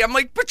Patty. I'm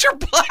like, but you're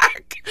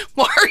black.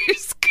 Why are you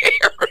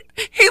scared?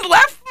 He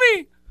left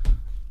me.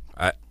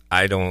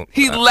 I don't.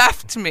 He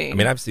left me. I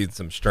mean, I've seen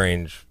some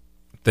strange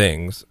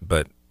things,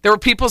 but There were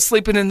people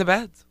sleeping in the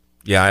beds.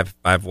 yeah,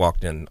 I've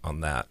walked in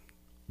on that.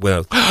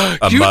 With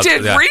You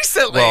did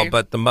recently. Well,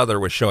 but the mother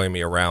was showing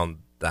me around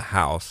the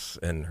house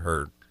and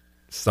her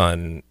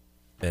son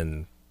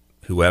and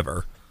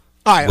whoever.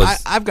 All right,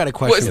 was- I've got a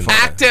question Was for you.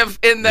 active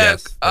in the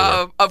Yes, they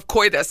were. of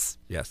coitus.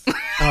 Yes,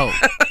 Oh.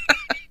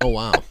 Oh,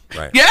 wow.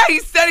 right. Yeah, he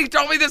said. He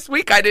told me this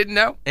week. I didn't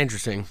know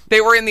Interesting. they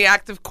were in the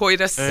active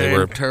coitus. They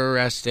were-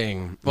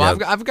 Interesting. Well,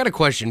 Yeah. I've got a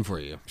question for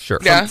you. Sure.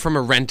 Yeah. From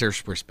a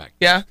renter's perspective.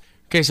 Yeah.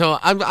 Okay, so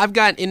I've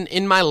got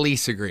in my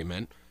lease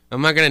agreement,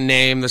 I'm not going to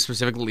name the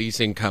specific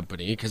leasing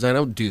company because I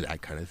don't do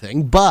that kind of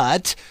thing,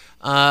 but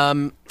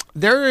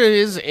there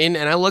is, and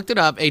I looked it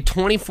up, there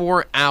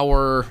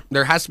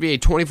has to be a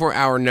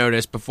 24-hour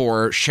notice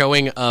before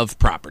showing of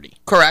property.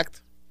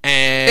 Correct.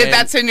 And If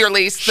that's in your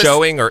lease. the-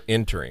 Showing or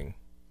entering.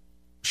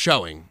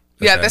 showing.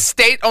 Yeah, Okay. the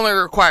state only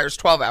requires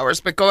 12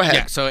 hours, but go ahead.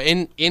 Yeah, so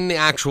in the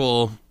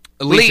actual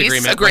lease Lease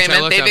agreement, which I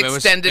agreement, looked they've up,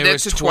 extended it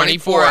was to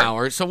 24 24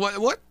 hours. So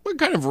what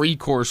kind of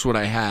recourse would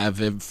I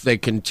have if they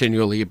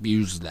continually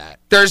abuse that?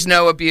 There's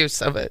no abuse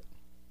of it.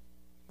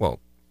 Well,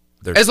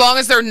 As long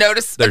as they're There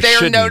they're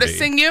shouldn't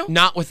noticing you.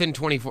 Not within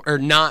 24 or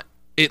not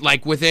it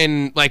like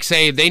within like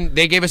say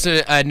they gave us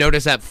a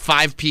notice at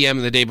 5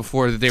 p.m. the day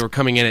before that they were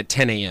coming in at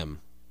 10 a.m.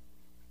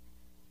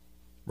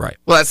 right.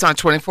 Well, that's not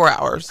 24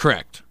 hours.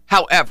 Correct.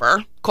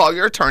 However, call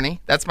your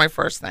attorney. That's my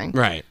first thing.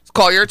 Right.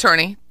 Call your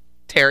attorney,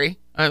 Terry.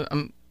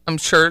 I'm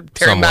sure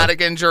Terry Someone.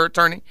 Madigan's your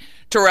attorney.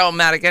 Terrell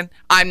Madigan.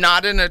 I'm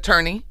not an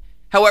attorney.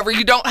 However,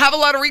 you don't have a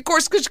lot of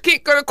recourse because you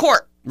can't go to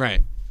court.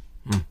 Right.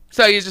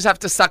 So you just have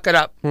to suck it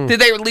up. Did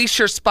they lease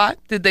your spot?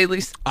 Did they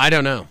lease? I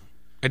don't know.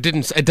 It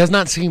does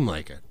not seem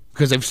like it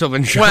because they've still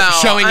been showing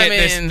I it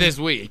mean, this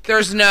week.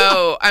 There's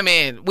no,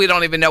 we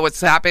don't even know what's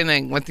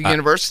happening with the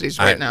universities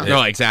right now.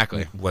 No,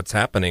 exactly. What's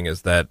happening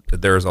is that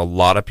there's a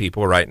lot of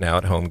people right now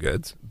at Home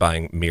Goods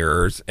buying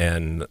mirrors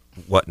and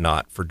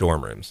whatnot for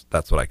dorm rooms.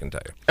 That's what I can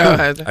tell you. Go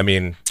ahead. I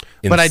mean,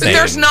 But I- insane.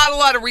 There's not a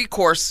lot of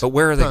recourse. But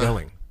where are they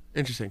going?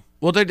 Interesting.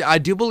 Well, I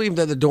do believe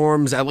that the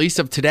dorms, at least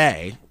of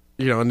today,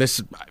 in this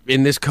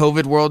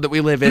COVID world that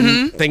we live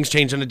in, things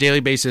change on a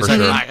daily basis. For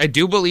sure. I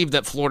do believe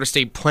that Florida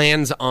State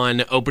plans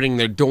on opening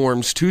their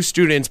dorms to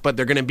students, but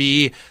they're going to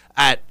be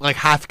at like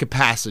half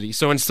capacity.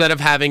 So instead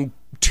of having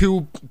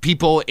 2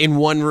 people in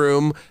one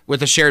room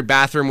with a shared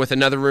bathroom with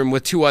another room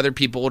with 2 other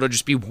people, it'll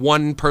just be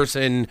one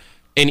person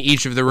in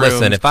each of the rooms.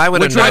 Listen, if I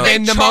would have which would have known-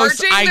 been the most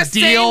Charging the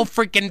ideal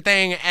same- freaking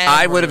thing ever.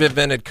 I would have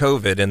invented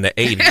COVID in the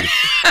 80s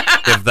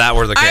if that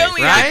were the I case.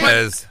 only had one-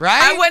 Because,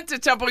 right? I went to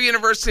Temple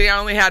University. I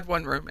only had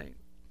one roommate.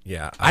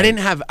 yeah. I didn't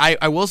have. I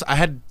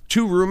had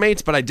 2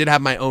 roommates, but I did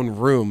have my own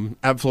room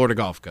at Florida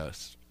Gulf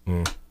Coast.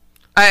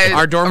 I had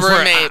Our dorms a were.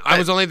 roommate, I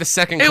was but only the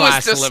second it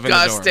class was to live in the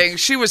dorms. disgusting.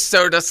 She was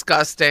so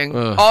disgusting.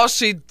 All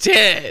she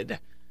did,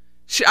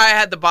 I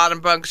had the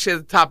bottom bunk. She had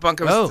the top bunk.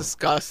 It was Oh.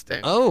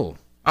 disgusting. Oh,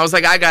 I was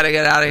like, I got to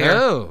get out of here.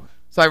 oh!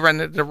 So I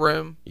rented a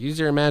room. Use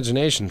your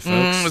imagination,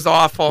 folks. It was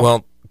awful.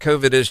 Well,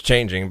 COVID is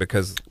changing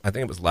because I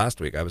think it was last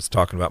week I was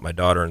talking about my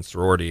daughter in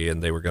sorority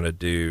and they were going to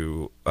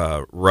do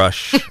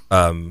rush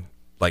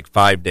like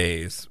 5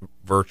 days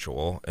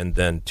virtual and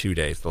then 2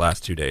 days. The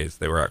last 2 days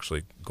they were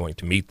actually going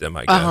to meet them,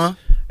 I guess.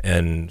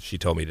 And she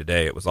told me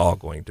today it was all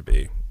going to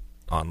be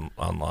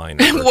online.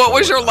 what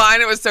was your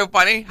line? It was so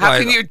funny. How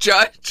can you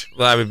judge?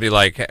 Well, I would be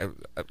like,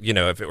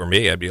 if it were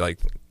me, I'd be like,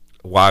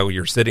 while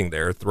you're sitting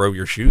there, throw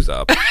your shoes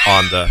up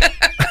on the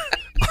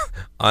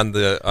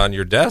on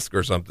your desk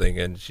or something.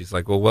 And she's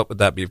like, well, what would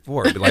that be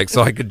for? I'd be like,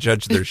 so I could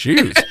judge their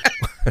shoes.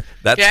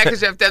 That's, Yeah,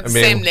 because you have to have the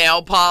same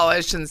nail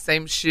polish and the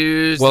same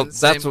shoes. Well, and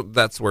the same...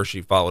 that's where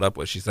she followed up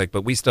with. She's like,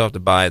 but we still have to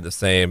buy the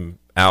same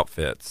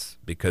outfits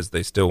because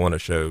they still want to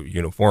show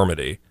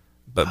uniformity,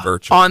 but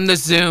virtual. on the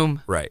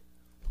Zoom. Right.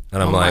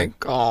 And I'm Oh like, my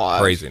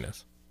God.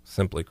 craziness.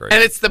 Simply crazy.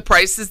 And it's the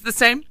price is the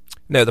same?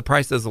 No, the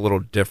price is a little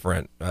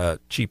different,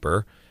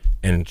 cheaper,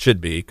 and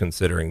should be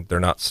considering they're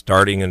not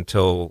starting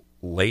until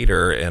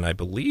later. And I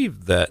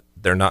believe that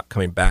they're not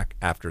coming back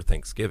after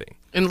Thanksgiving.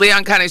 And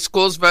Leon County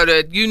Schools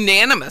voted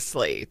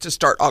unanimously to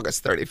start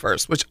August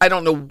 31st, which I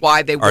don't know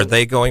why they Are wouldn't.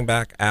 they going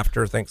back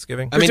after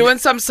Thanksgiving? We're doing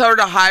some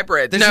sort of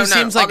hybrid. This No, just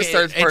seems like August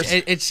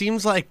 31st. it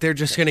seems like they're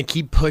just going to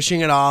keep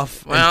pushing it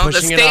off. Well, and the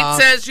pushing it state off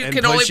says you and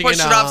can only pushing push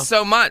it off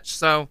so much,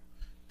 so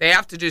they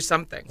have to do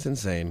something. It's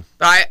insane.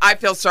 But I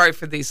feel sorry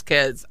for these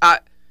kids.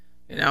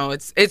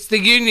 It's the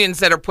unions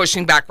that are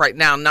pushing back right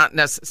now, not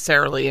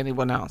necessarily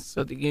anyone else.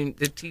 So the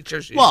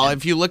teachers union. Well,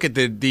 if you look at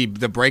the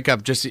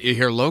breakup just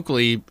here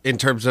locally in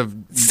terms of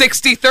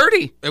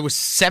 60-30. It was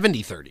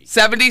 70-30.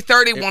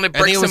 70-30 wanted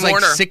bricks and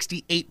mortar. Like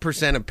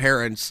 68% of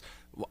parents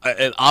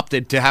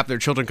opted to have their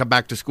children come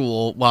back to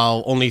school,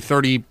 while only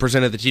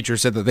 30% of the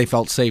teachers said that they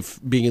felt safe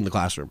being in the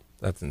classroom.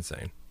 That's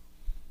insane.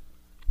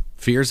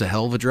 Fear's a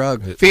hell of a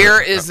drug.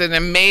 Fear is an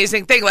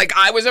amazing thing. Like,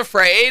 I was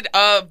afraid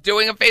of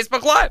doing a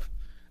Facebook Live.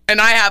 And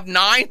I have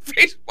 9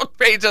 Facebook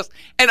pages,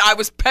 and I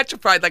was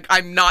petrified. Like,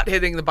 I'm not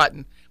hitting the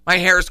button. My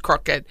hair's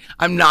crooked.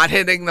 I'm not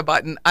hitting the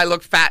button. I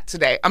look fat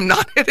today. I'm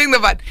not hitting the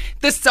button.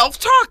 The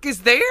self-talk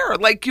is there.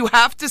 Like, you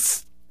have to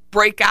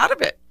break out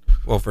of it.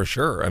 Well, for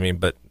sure. I mean,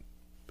 but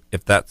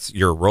if that's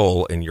your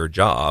role in your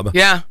job,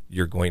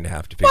 you're going to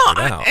have to figure it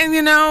out.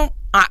 And,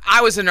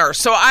 I was a nurse.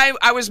 So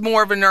I was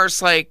more of a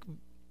nurse, like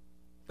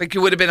you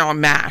would have been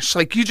on MASH.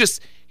 Like,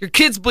 your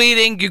kid's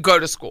bleeding, you go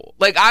to school.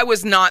 Like, I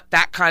was not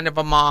that kind of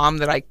a mom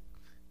that I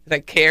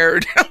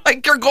cared.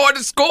 Like, you're going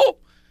to school.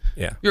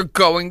 Yeah. You're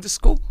going to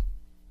school.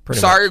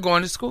 Sorry, you're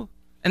going to school.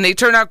 And they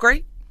turn out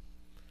great.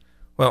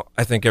 Well,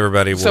 I think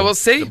everybody will. So we'll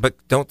see. But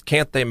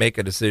can't they make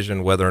a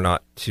decision whether or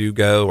not to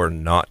go or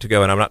not to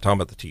go? And I'm not talking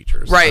about the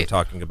teachers. Right. I'm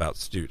talking about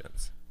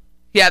students.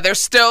 Yeah, they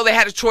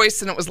had a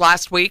choice, and it was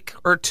last week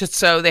or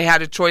so. They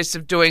had a choice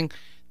of doing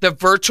the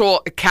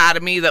virtual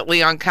academy that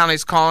Leon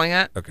County's calling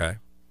it. Okay.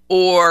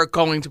 Or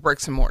going to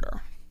bricks and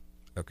mortar.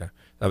 Okay.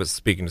 I was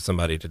speaking to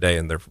somebody today,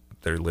 and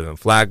they live in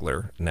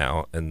Flagler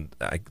now, and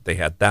they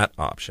had that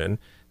option.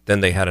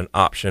 Then they had an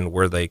option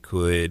where they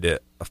could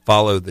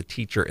follow the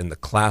teacher in the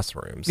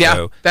classroom. Yeah,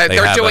 so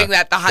they're doing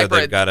that, the hybrid. So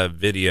they've got a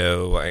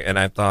video, and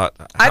I thought...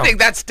 I think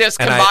that's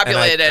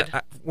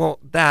discombobulated.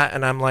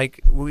 And I'm like,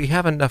 we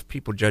have enough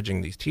people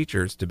judging these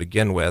teachers to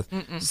begin with.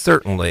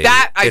 Certainly,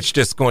 it's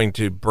just going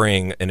to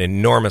bring an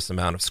enormous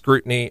amount of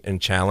scrutiny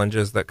and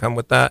challenges that come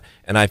with that,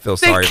 and I feel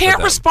sorry for them. They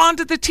can't respond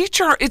to the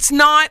teacher. It's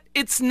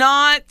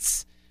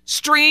not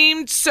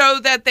streamed so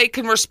that they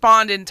can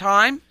respond in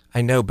time.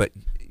 I know, but...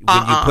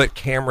 when you put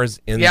cameras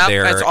in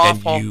there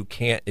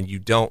and you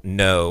don't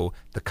know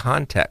the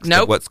context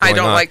of what's going on.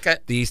 I don't like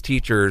it. These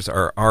teachers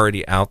are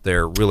already out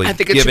there really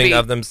giving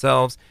of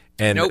themselves.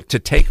 And to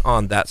take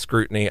on that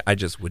scrutiny, I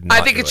just would not.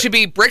 I think it should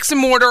be bricks and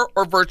mortar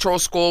or virtual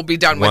school. Be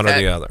done with it. One or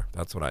the other.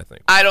 That's what I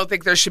think. I don't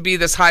think there should be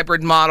this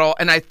hybrid model,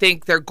 and I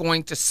think they're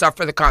going to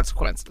suffer the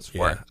consequences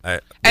for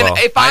it.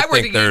 If I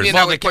were the union,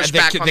 I would push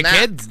back on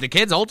that. The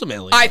kids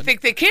ultimately. I think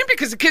they can,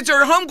 because the kids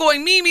are at home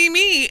going me, me,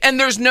 me, and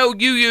there's no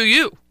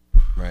you.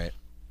 Right.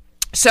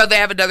 So they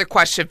have another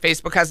question.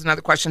 Facebook has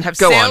another question.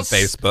 Go on,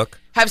 Facebook.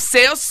 Have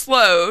sales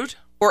slowed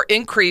or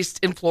increased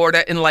in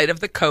Florida in light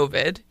of the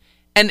COVID?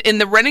 And in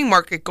the renting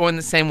market going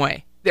the same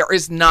way? There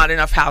is not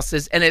enough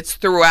houses, and it's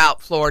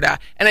throughout Florida.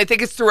 And I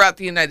think it's throughout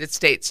the United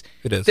States.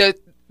 It is.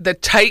 The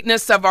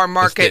tightness of our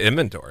market. It's the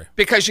inventory.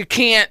 Because you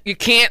can't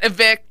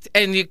evict,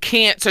 and you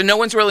can't, so no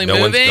one's really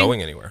moving. No one's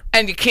going anywhere.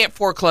 And you can't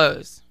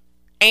foreclose.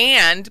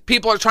 And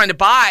people are trying to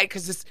buy,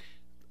 because it's,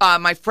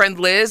 my friend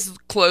Liz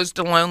closed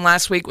a loan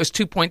last week, was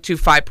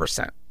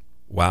 2.25%.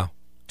 Wow.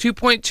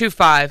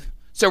 2.25.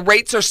 So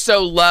rates are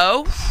so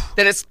low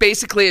that it's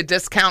basically a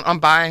discount on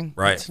buying.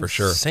 Right, for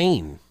sure.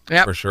 Insane.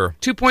 Yep. For sure.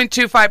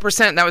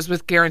 2.25%. That was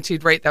with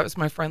guaranteed rate. That was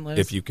my friend Liz.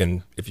 If you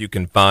can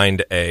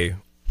find a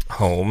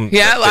home.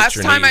 Yeah,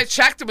 last time I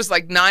checked, it was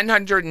like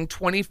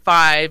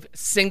 925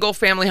 single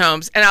family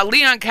homes. And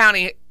Leon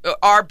County,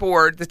 our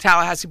board, the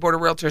Tallahassee Board of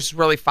Realtors, is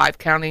really 5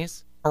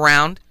 counties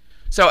around.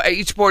 So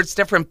each board's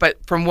different,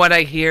 but from what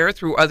I hear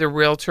through other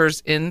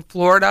realtors in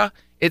Florida,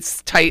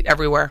 it's tight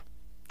everywhere.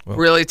 Well,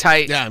 really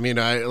tight. Yeah, I mean,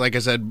 like I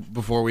said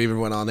before we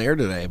even went on air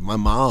today, my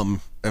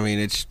mom, I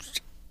mean,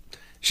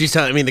 she's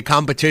telling me the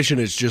competition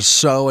is just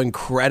so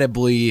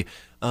incredibly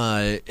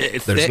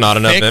there's not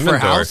enough inventory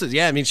for houses.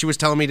 Yeah, I mean, she was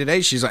telling me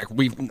today, she's like,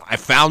 I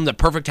found the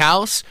perfect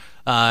house,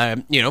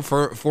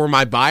 for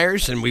my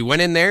buyers, and we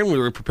went in there and we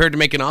were prepared to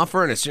make an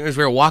offer, and as soon as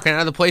we were walking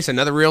out of the place,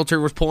 another realtor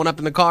was pulling up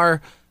in the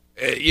car.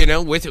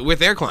 With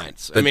their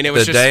clients. I mean, it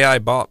was the day I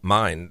bought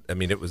mine. I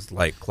mean, it was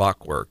like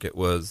clockwork.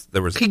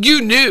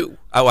 You knew.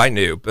 Oh, I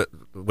knew, but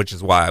which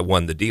is why I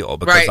won the deal,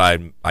 because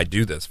I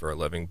do this for a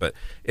living. But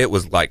it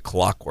was like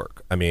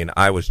clockwork. I mean,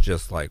 I was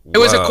just like, whoa. It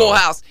was a cool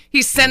house.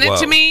 He sent it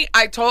to me.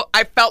 I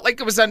felt like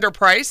it was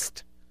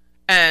underpriced,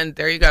 and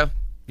there you go.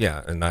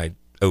 Yeah, and I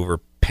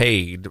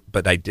overpaid,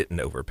 but I didn't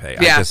overpay.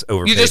 Yeah. I just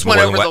overpaid. You just more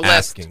went than over what the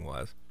list. Asking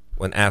was.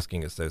 When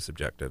asking is so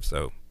subjective.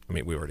 So I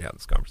mean, we already had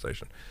this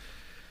conversation.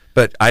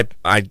 But I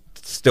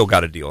still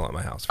got a deal on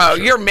my house.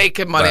 You're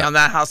making money on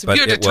that house. If you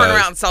had to turn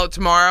around and sell it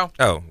tomorrow.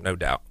 Oh, no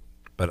doubt.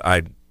 But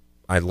I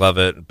I love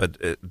it, but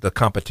the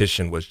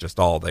competition was just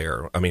all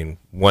there. I mean,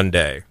 one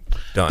day,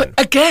 done. But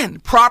again,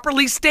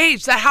 properly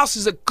staged. That house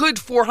is a good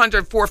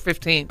 400,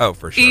 415. Oh,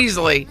 for sure.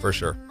 Easily. For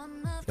sure.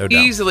 No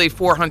doubt. Easily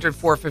 400,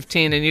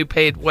 415, and you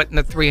paid what in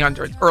the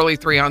 300s, early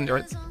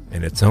 300s.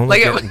 And it's only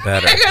getting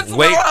better.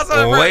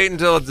 Wait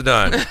until it's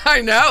done. I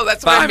know.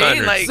 That's what I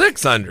mean.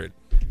 600.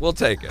 We'll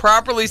take it.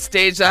 Properly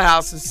staged that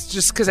house is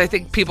just because I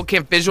think people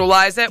can't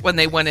visualize it when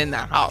they went in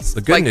that house.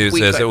 The good news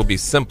is it will be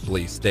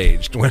simply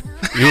staged when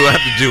you don't have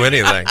to do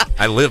anything.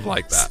 I live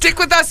like that. Stick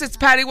with us. It's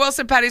Patty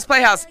Wilson, Patty's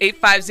Playhouse,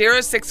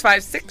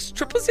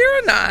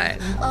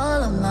 850-656-0009.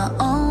 All on my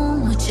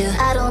own with you.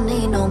 I don't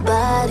need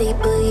nobody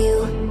but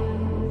you.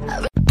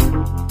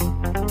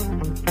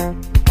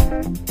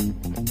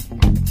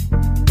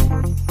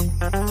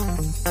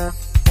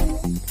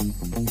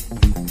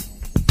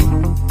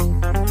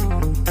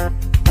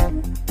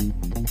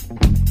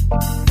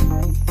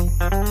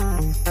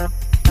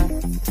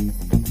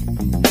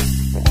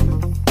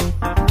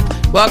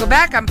 Welcome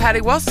back. I'm Patty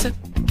Wilson.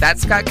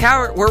 That's Scott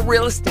Cowart. We're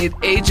real estate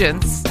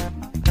agents.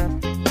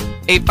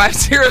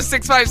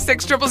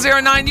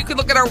 850-656-0009. You can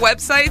look at our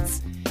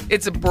websites.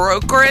 It's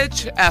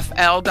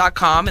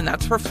brokeragefl.com, and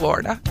that's for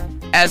Florida,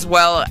 as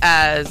well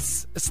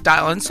as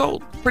Style and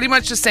Sold. Pretty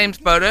much the same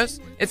photos.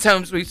 It's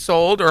homes we've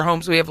sold or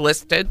homes we have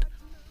listed.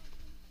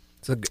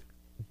 So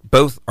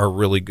both are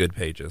really good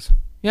pages.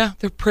 Yeah,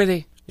 they're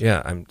pretty.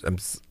 Yeah,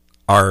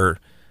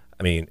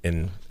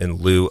 in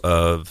lieu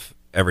of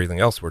everything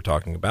else we're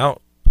talking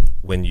about,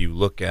 when you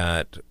look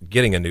at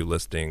getting a new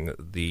listing,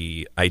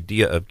 the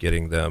idea of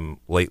getting them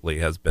lately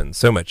has been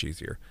so much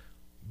easier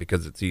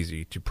because it's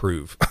easy to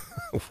prove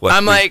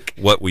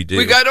what we do.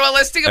 We go to a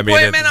listing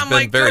appointment. I'm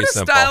like, go to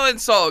simple. Style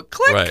and Sold.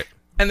 Click. Right.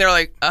 And they're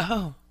like,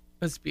 oh,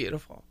 it's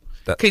beautiful.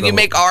 Can you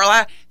make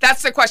our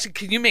That's the question.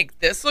 Can you make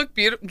this look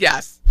beautiful?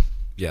 Yes.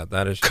 Yeah,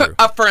 that is true.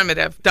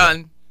 Affirmative. Done.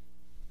 Yeah.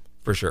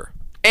 For sure.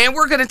 And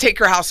we're going to take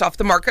your house off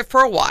the market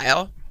for a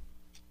while.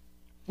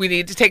 We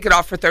need to take it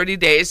off for 30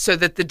 days so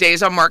that the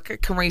days on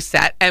market can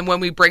reset. And when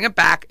we bring it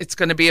back, it's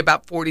going to be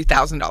about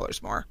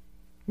 $40,000 more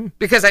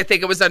because I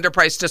think it was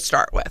underpriced to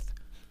start with.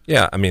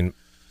 Yeah, I mean,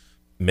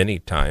 many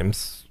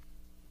times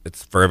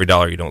it's for every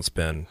dollar you don't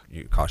spend,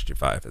 it costs you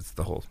 $5. It's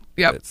the whole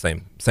it's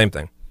same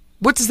thing.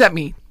 What does that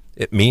mean?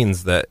 It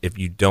means that if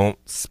you don't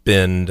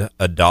spend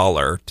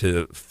 $1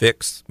 to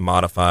fix,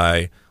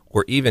 modify,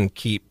 or even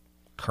keep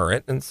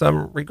current in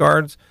some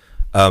regards,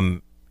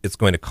 it's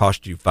going to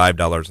cost you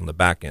 $5 on the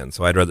back end.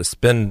 So I'd rather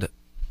spend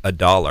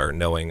 $1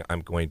 knowing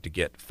I'm going to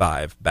get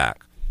 $5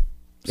 back.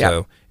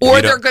 So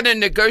or they're going to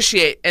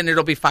negotiate and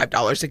it'll be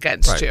 $5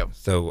 against you.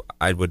 So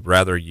I would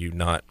rather it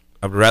not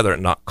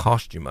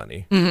cost you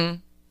money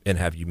and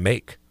have you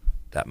make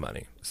that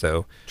money.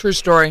 So true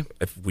story.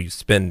 If you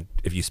spend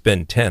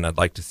 10, I'd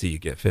like to see you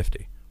get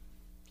 50.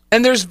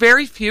 And there's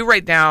very few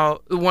right now.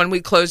 The one we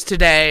closed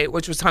today,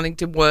 which was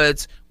Huntington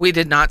Woods, we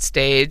did not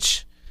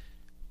stage.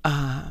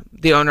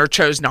 The owner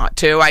chose not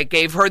to. I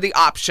gave her the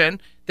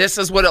option. This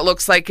is what it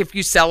looks like if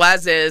you sell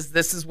as is.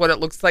 This is what it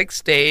looks like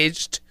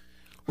staged.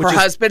 Her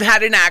husband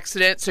had an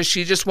accident, so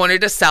she just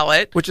wanted to sell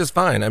it. Which is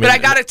fine. But I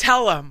got to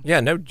tell him.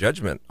 Yeah, no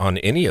judgment on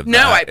any of that.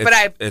 No, but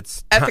I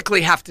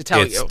ethically have to tell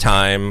you. It's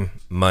time,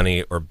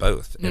 money, or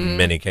both in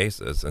many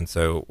cases. And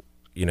so,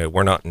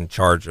 we're not in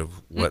charge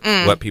of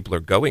what people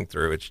are going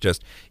through. It's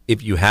just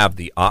if you have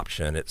the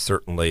option, it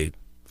certainly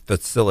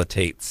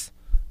facilitates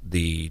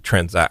the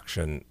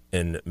transaction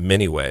in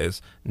many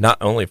ways, not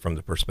only from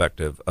the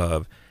perspective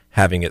of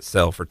having it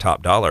sell for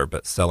top dollar,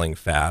 but selling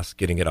fast,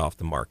 getting it off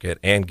the market,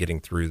 and getting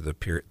through the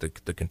period,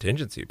 the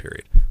contingency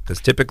period. Because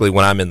typically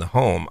when I'm in the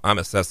home, I'm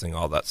assessing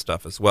all that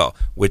stuff as well,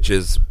 which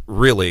is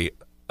really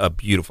a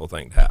beautiful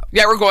thing to have.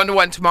 Yeah, we're going to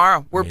one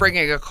tomorrow. We're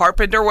bringing a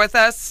carpenter with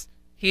us.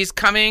 He's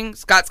coming.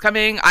 Scott's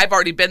coming. I've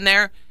already been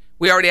there.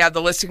 We already have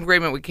the listing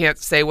agreement. We can't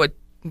say what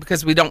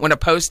because we don't want to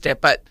post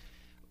it, but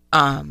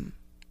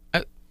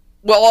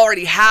we'll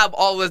already have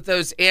all of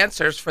those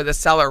answers for the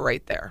seller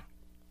right there.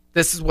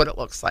 This is what it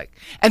looks like.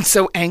 And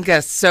so,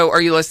 Angus, are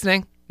you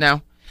listening?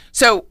 No?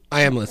 So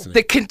I am listening.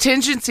 The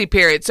contingency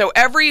period. So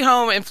every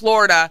home in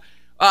Florida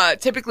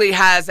typically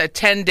has a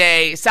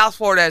 10-day. South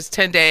Florida has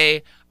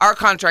 10-day. Our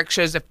contract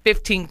shows a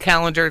 15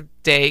 calendar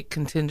day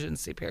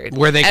contingency period.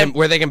 Where they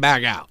can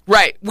back out.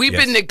 Right. We've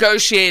been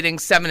negotiating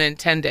 7 and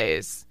 10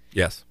 days.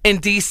 Yes. In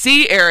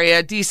D.C.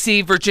 area,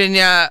 D.C.,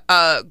 Virginia,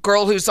 a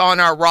girl who's on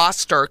our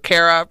roster,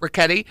 Kara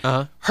Ricchetti,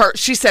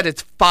 she said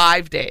it's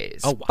 5 days.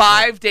 Oh, wow.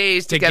 5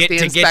 days to get the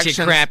inspection. To get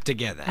your crap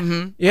together.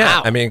 Mm-hmm. Yeah,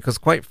 wow. I mean, because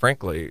quite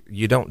frankly,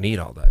 you don't need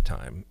all that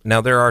time. Now,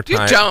 there are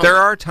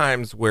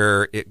times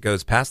where it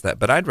goes past that,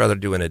 but I'd rather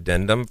do an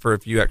addendum for a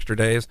few extra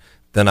days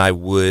than I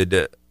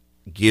would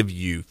give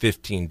you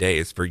 15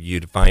 days for you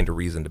to find a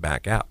reason to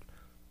back out.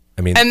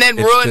 I mean, and then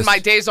ruin my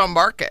days on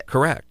market.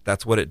 Correct.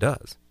 That's what it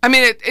does. I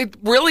mean, it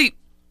really,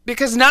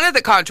 because none of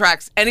the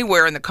contracts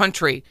anywhere in the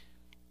country,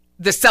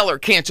 the seller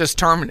can't just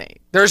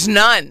terminate. There's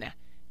none.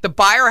 The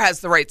buyer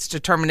has the rights to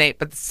terminate,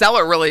 but the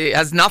seller really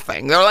has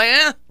nothing. They're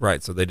like,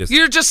 Right. So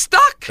you're just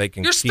stuck. They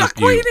can You're stuck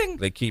waiting.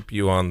 They keep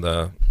you on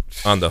the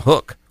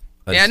hook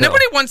Yeah, until-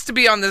 nobody wants to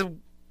be on the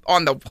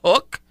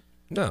hook.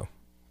 No,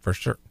 for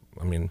sure.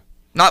 I mean,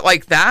 Not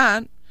like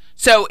that.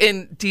 So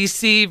in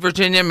D.C.,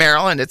 Virginia,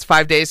 Maryland, it's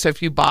 5 days. So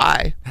if you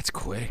buy That's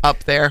quick.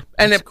 up there,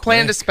 and That's it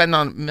plan to quick. spend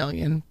on $1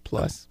 million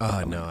plus,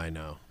 Oh, no, I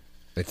know.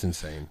 It's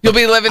insane. you'll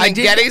be living I in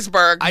did-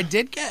 Gettysburg. I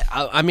did get.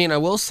 I mean, I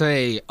will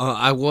say,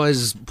 I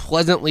was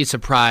pleasantly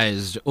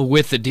surprised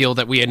with the deal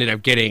that we ended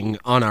up getting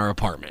on our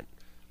apartment.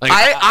 Like,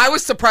 I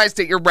was surprised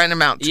at your rent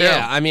amount too.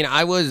 yeah, I mean,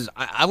 I was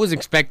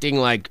expecting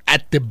like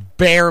at the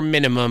bare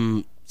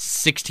minimum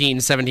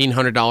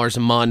 $1,700 a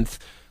month,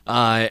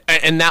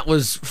 and that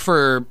was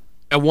for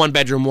a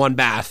 1-bedroom,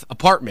 1-bath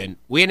apartment.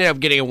 We ended up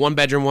getting a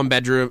 1-bedroom,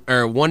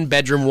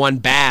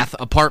 1-bath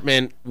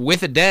apartment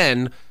with a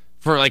den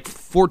for like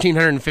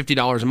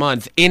 $1,450 a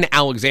month in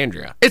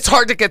Alexandria. It's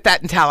hard to get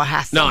that in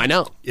Tallahassee. No, I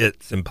know.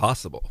 it's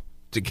impossible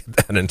to get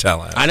that in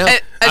Tallahassee. I know.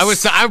 And-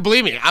 I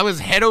believe me. I was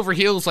head over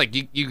heels. Like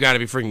you got to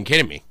be freaking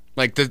kidding me.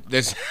 Like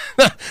this.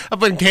 Up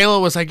when Kayla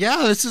was like,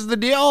 "Yeah, this is the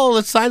deal.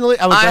 Let's sign the."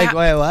 I was like,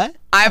 "Wait, what?"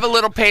 I have a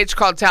little page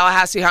called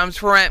Tallahassee Homes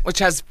for Rent, which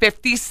has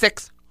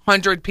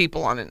 5,600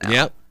 people on it now.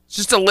 Yep. It's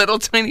just a little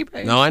tiny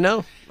page. No, I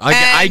know.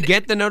 I And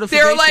get the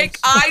notifications. They're like,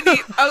 I need,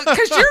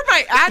 because you're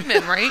my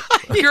admin, right?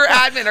 You're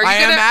admin. Are you I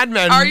am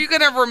admin. Are you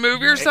going to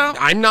remove yourself?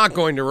 I'm not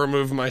going to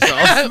remove myself.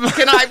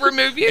 Can I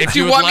remove you? If Do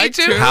you you want would me like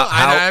to? to.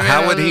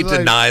 How would he like-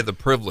 deny the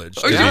privilege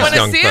to Or do these you want to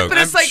young see folks? it? But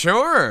it's like,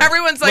 Sure.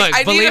 everyone's like, Look, I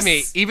need believe a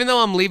me, even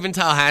though I'm leaving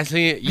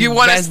Tallahassee, You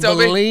wanna best still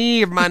be-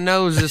 believe my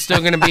nose is still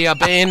going to be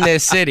up in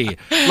this city.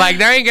 Like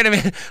there ain't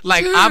going to be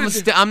like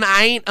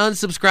I ain't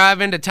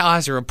unsubscribing to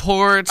Tallahassee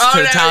Reports, Oh,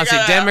 to no, Tallahassee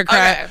no.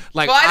 Democrat. Okay.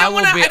 Like Well, I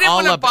will be I didn't all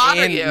want to up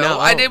bother in. you.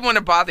 No, I didn't want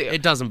to bother you.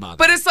 It doesn't bother.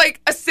 But it's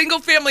like a single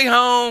family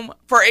home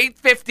for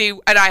 $850,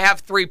 and I have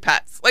 3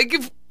 pets. Like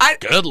if I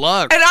Good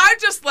luck. and I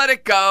just let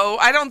it go.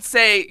 I don't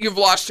say you've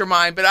lost your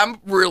mind, but I'm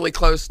really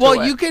close to it.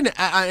 Well, you can,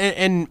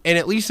 and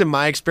at least in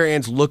my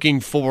experience, looking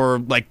for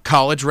like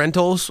college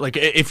rentals. Like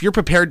if you're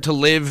prepared to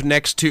live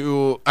next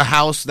to a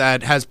house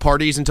that has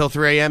parties until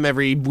 3 a.m.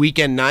 every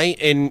weekend night,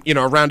 and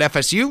around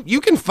FSU,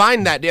 you can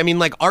find that. I mean,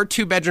 like our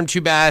 2-bedroom,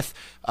 2-bath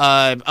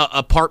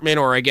apartment,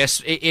 or I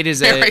guess it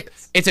is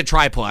it's a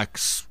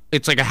triplex.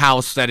 It's like a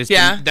house that is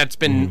that's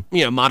been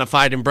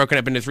modified and broken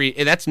up into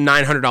 3. That's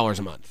 $900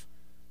 a month.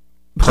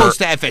 Close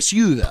to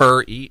FSU though.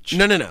 Per each?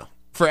 No.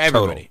 For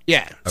everybody. Total.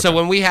 Yeah. So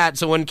when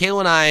Kayla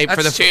and I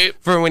That's cheap.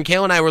 when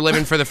Kayla and I were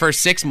living for the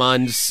first 6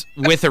 months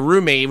with a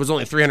roommate, it was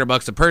only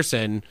 $300 a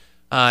person.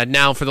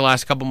 Now for the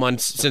last couple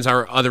months since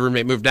our other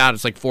roommate moved out,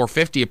 it's like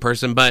 $450 a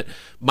person. But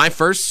my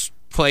first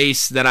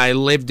place that I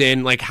lived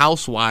in, like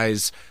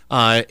house-wise,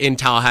 in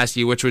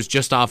Tallahassee, which was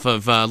just off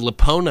of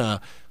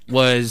Lapona,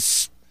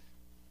 was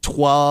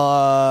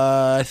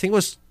I think it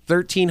was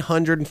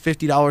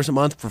 $1,350 a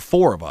month for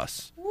 4 of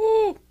us.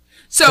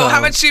 So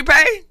how much do you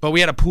pay? But we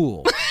had a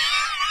pool.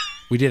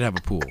 We did have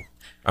a pool.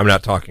 I'm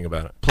not talking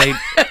about it.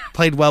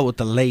 Played well with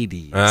the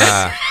ladies.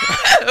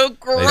 Oh,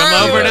 gross.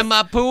 Come over to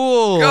my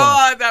pool.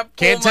 God, that pool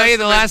Can't tell you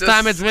the must last have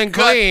time it's been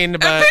disgust- cleaned,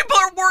 but and people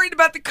are worried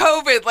about the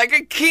COVID. Like,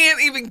 I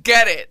can't even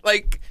get it.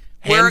 Like,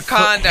 wear a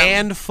condom.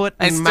 hand, foot,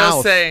 I and still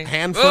mouth. say,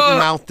 Hand, foot, ugh. and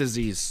mouth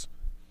disease.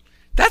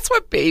 That's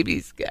what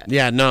babies get.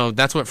 Yeah, no,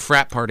 that's what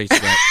frat parties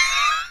get.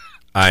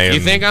 I am, You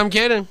think I'm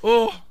kidding?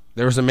 Oh,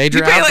 There was a major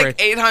you pay outbreak.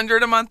 like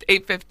 $800 a month,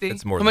 $850.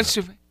 It's more How than much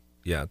that. do you pay?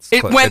 Yeah, it's,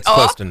 It went it's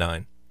close up? to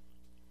 9.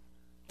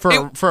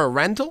 for a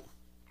rental?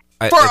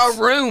 For It's-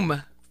 a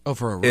room. Oh,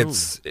 for a room.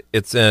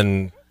 It's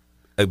in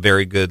a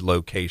very good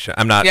location.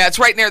 I'm not. Yeah, it's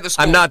right near the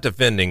school. I'm not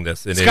defending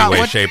this in Scott, any way,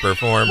 what- shape, or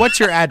form. What's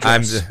your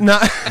address? I'm- No.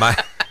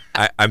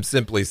 I'm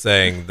simply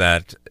saying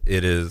that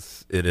it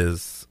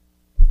is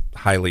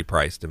highly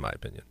priced, in my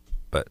opinion.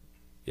 But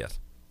yes,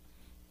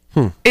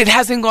 It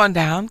hasn't gone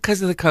down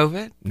because of the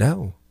COVID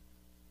no,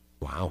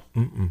 Wow.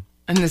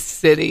 and the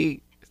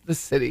city.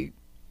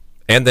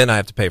 and then I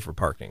have to pay for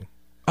parking.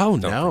 Oh,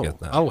 Don't no. forget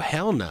that. Oh,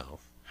 hell no.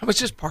 How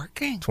much is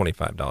parking?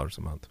 $25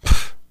 a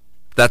month.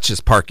 That's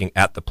just parking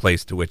at the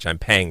place to which I'm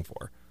paying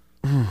for.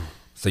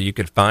 So you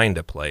could find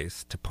a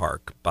place to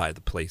park by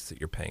the place that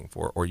you're paying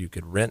for, or you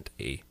could rent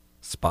a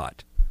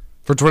spot.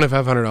 For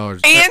 $2,500.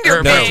 And you're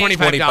Or paying-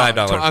 $25.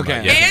 $25 a month,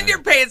 Okay. yeah. And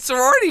you're paying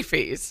sorority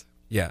fees.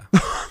 Yeah,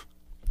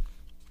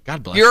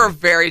 God bless You're a you.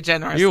 very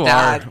generous You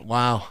dad. are.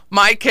 Wow.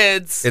 My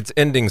kids. it's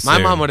ending soon. My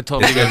mom would have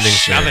told me It's to go ending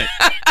shove soon.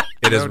 it.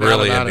 It is No doubt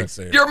really about ending it.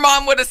 soon. Your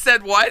mom would have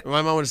said what?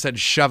 My mom would have said,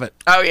 shove it.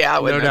 Oh yeah, I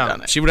No wouldn't have doubt.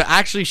 done it. She would have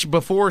actually,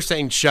 before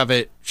saying shove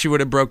it, she would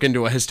have broke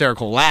into a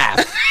hysterical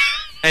laugh.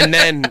 And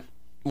then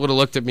would have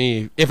looked at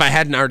me. If I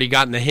hadn't already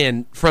gotten the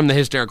hint from the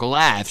hysterical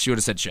laugh, she would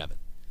have said shove it.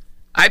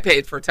 I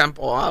paid for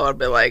Temple. I would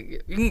be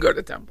like, you can go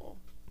to Temple.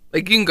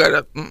 Like you can go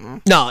to.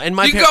 Mm-mm. No, and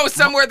my You can go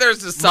somewhere.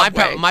 There's a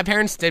subway. my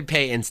parents did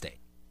pay in-state.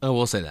 Oh,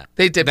 we'll say that.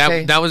 They did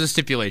pay. That was a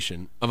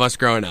stipulation of us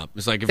growing up.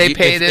 It's like if They you,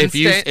 paid if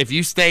you in-state? if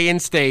you stay in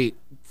state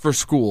for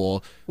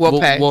school, We'll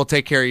pay. We'll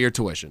take care of your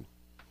tuition.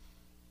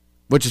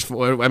 Which is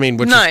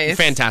Nice. is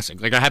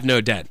fantastic. Like I have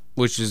no debt,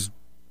 which is,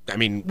 I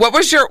mean, What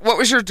was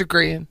your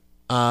degree in?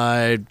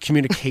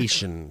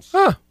 communications.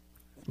 Huh.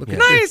 Look at you.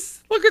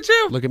 Nice. Look at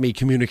you. Look at me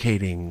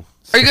communicating.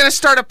 Are you going to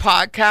start a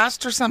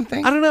podcast or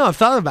something? I don't know. I've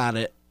thought about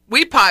it.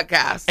 We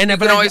podcast. And you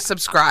can always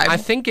subscribe. I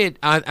think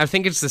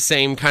it's the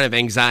same kind of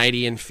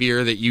anxiety and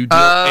fear that you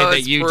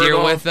brutal.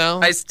 deal with,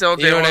 though. I still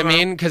do. You know what I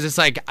mean? Because it's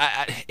like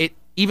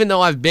even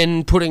though I've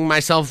been putting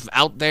myself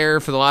out there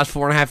for the last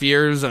 4.5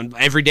 years and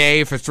every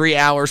day for 3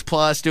 hours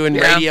plus doing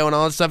radio and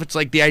all that stuff, it's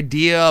like the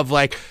idea of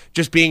like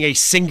just being a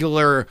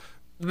singular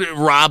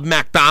Rob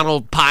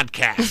McDonald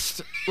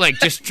podcast. Like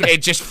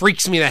it just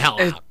freaks me the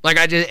hell out. Like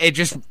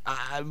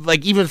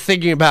like even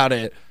thinking about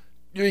it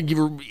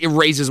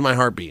raises my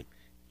heartbeat.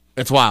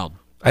 It's wild.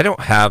 I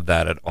don't have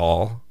that at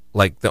all.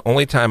 Like the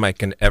only time I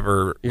can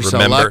ever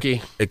remember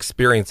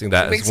experiencing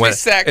that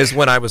is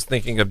when I was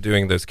thinking of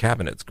doing those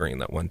cabinets green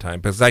that one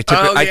time, because I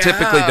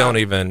typically don't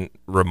even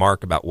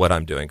remark about what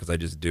I'm doing because I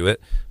just do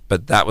it.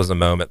 But that was a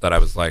moment that I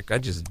was like, I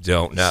just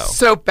don't know.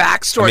 So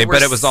backstory,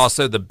 but it was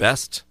also the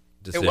best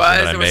decision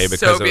that I made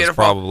because it was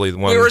probably the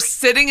one. We were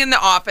sitting in the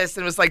office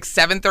and it was like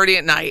 7:30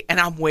 at night, and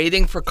I'm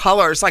waiting for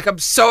colors. Like I'm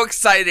so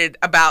excited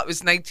about it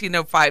was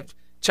 1905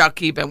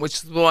 Chuck Eben, which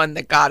is the one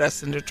that got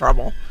us into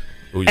trouble.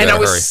 Ooh, and I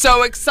was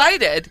so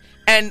excited.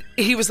 And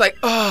he was like,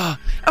 oh.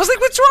 I was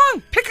like, what's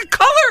wrong? Pick a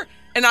color.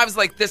 And I was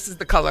like, this is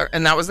the color.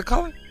 And that was the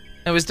color.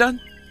 It was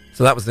done.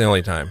 So that was the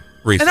only time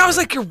recently. And I was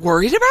like, you're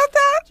worried about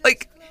that?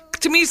 Like,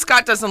 to me,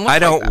 Scott doesn't look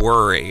like that. I don't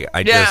worry.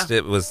 I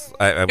was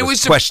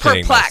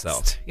questioning perplexed.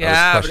 myself.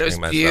 Yeah, but it was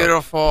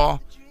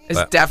beautiful.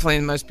 It's definitely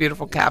the most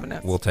beautiful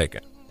cabinet. We'll take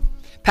it.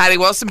 Patty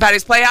Wilson,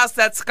 Patty's Playhouse.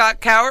 That's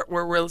Scott Cowart.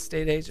 We're real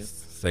estate agents.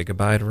 Say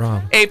goodbye to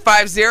Rob.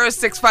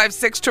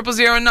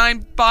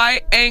 850-656-0009.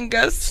 Bye,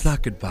 Angus. It's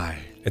not goodbye.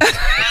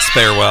 It's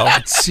farewell.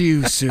 See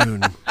you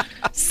soon.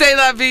 Say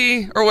la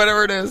vie, or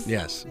whatever it is.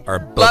 Yes.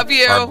 Love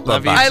you.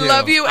 I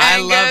love you, Angus. I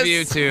love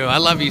you, too. I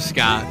love you,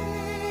 Scott.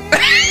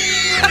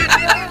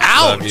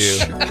 Ouch.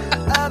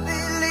 I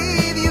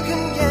believe you can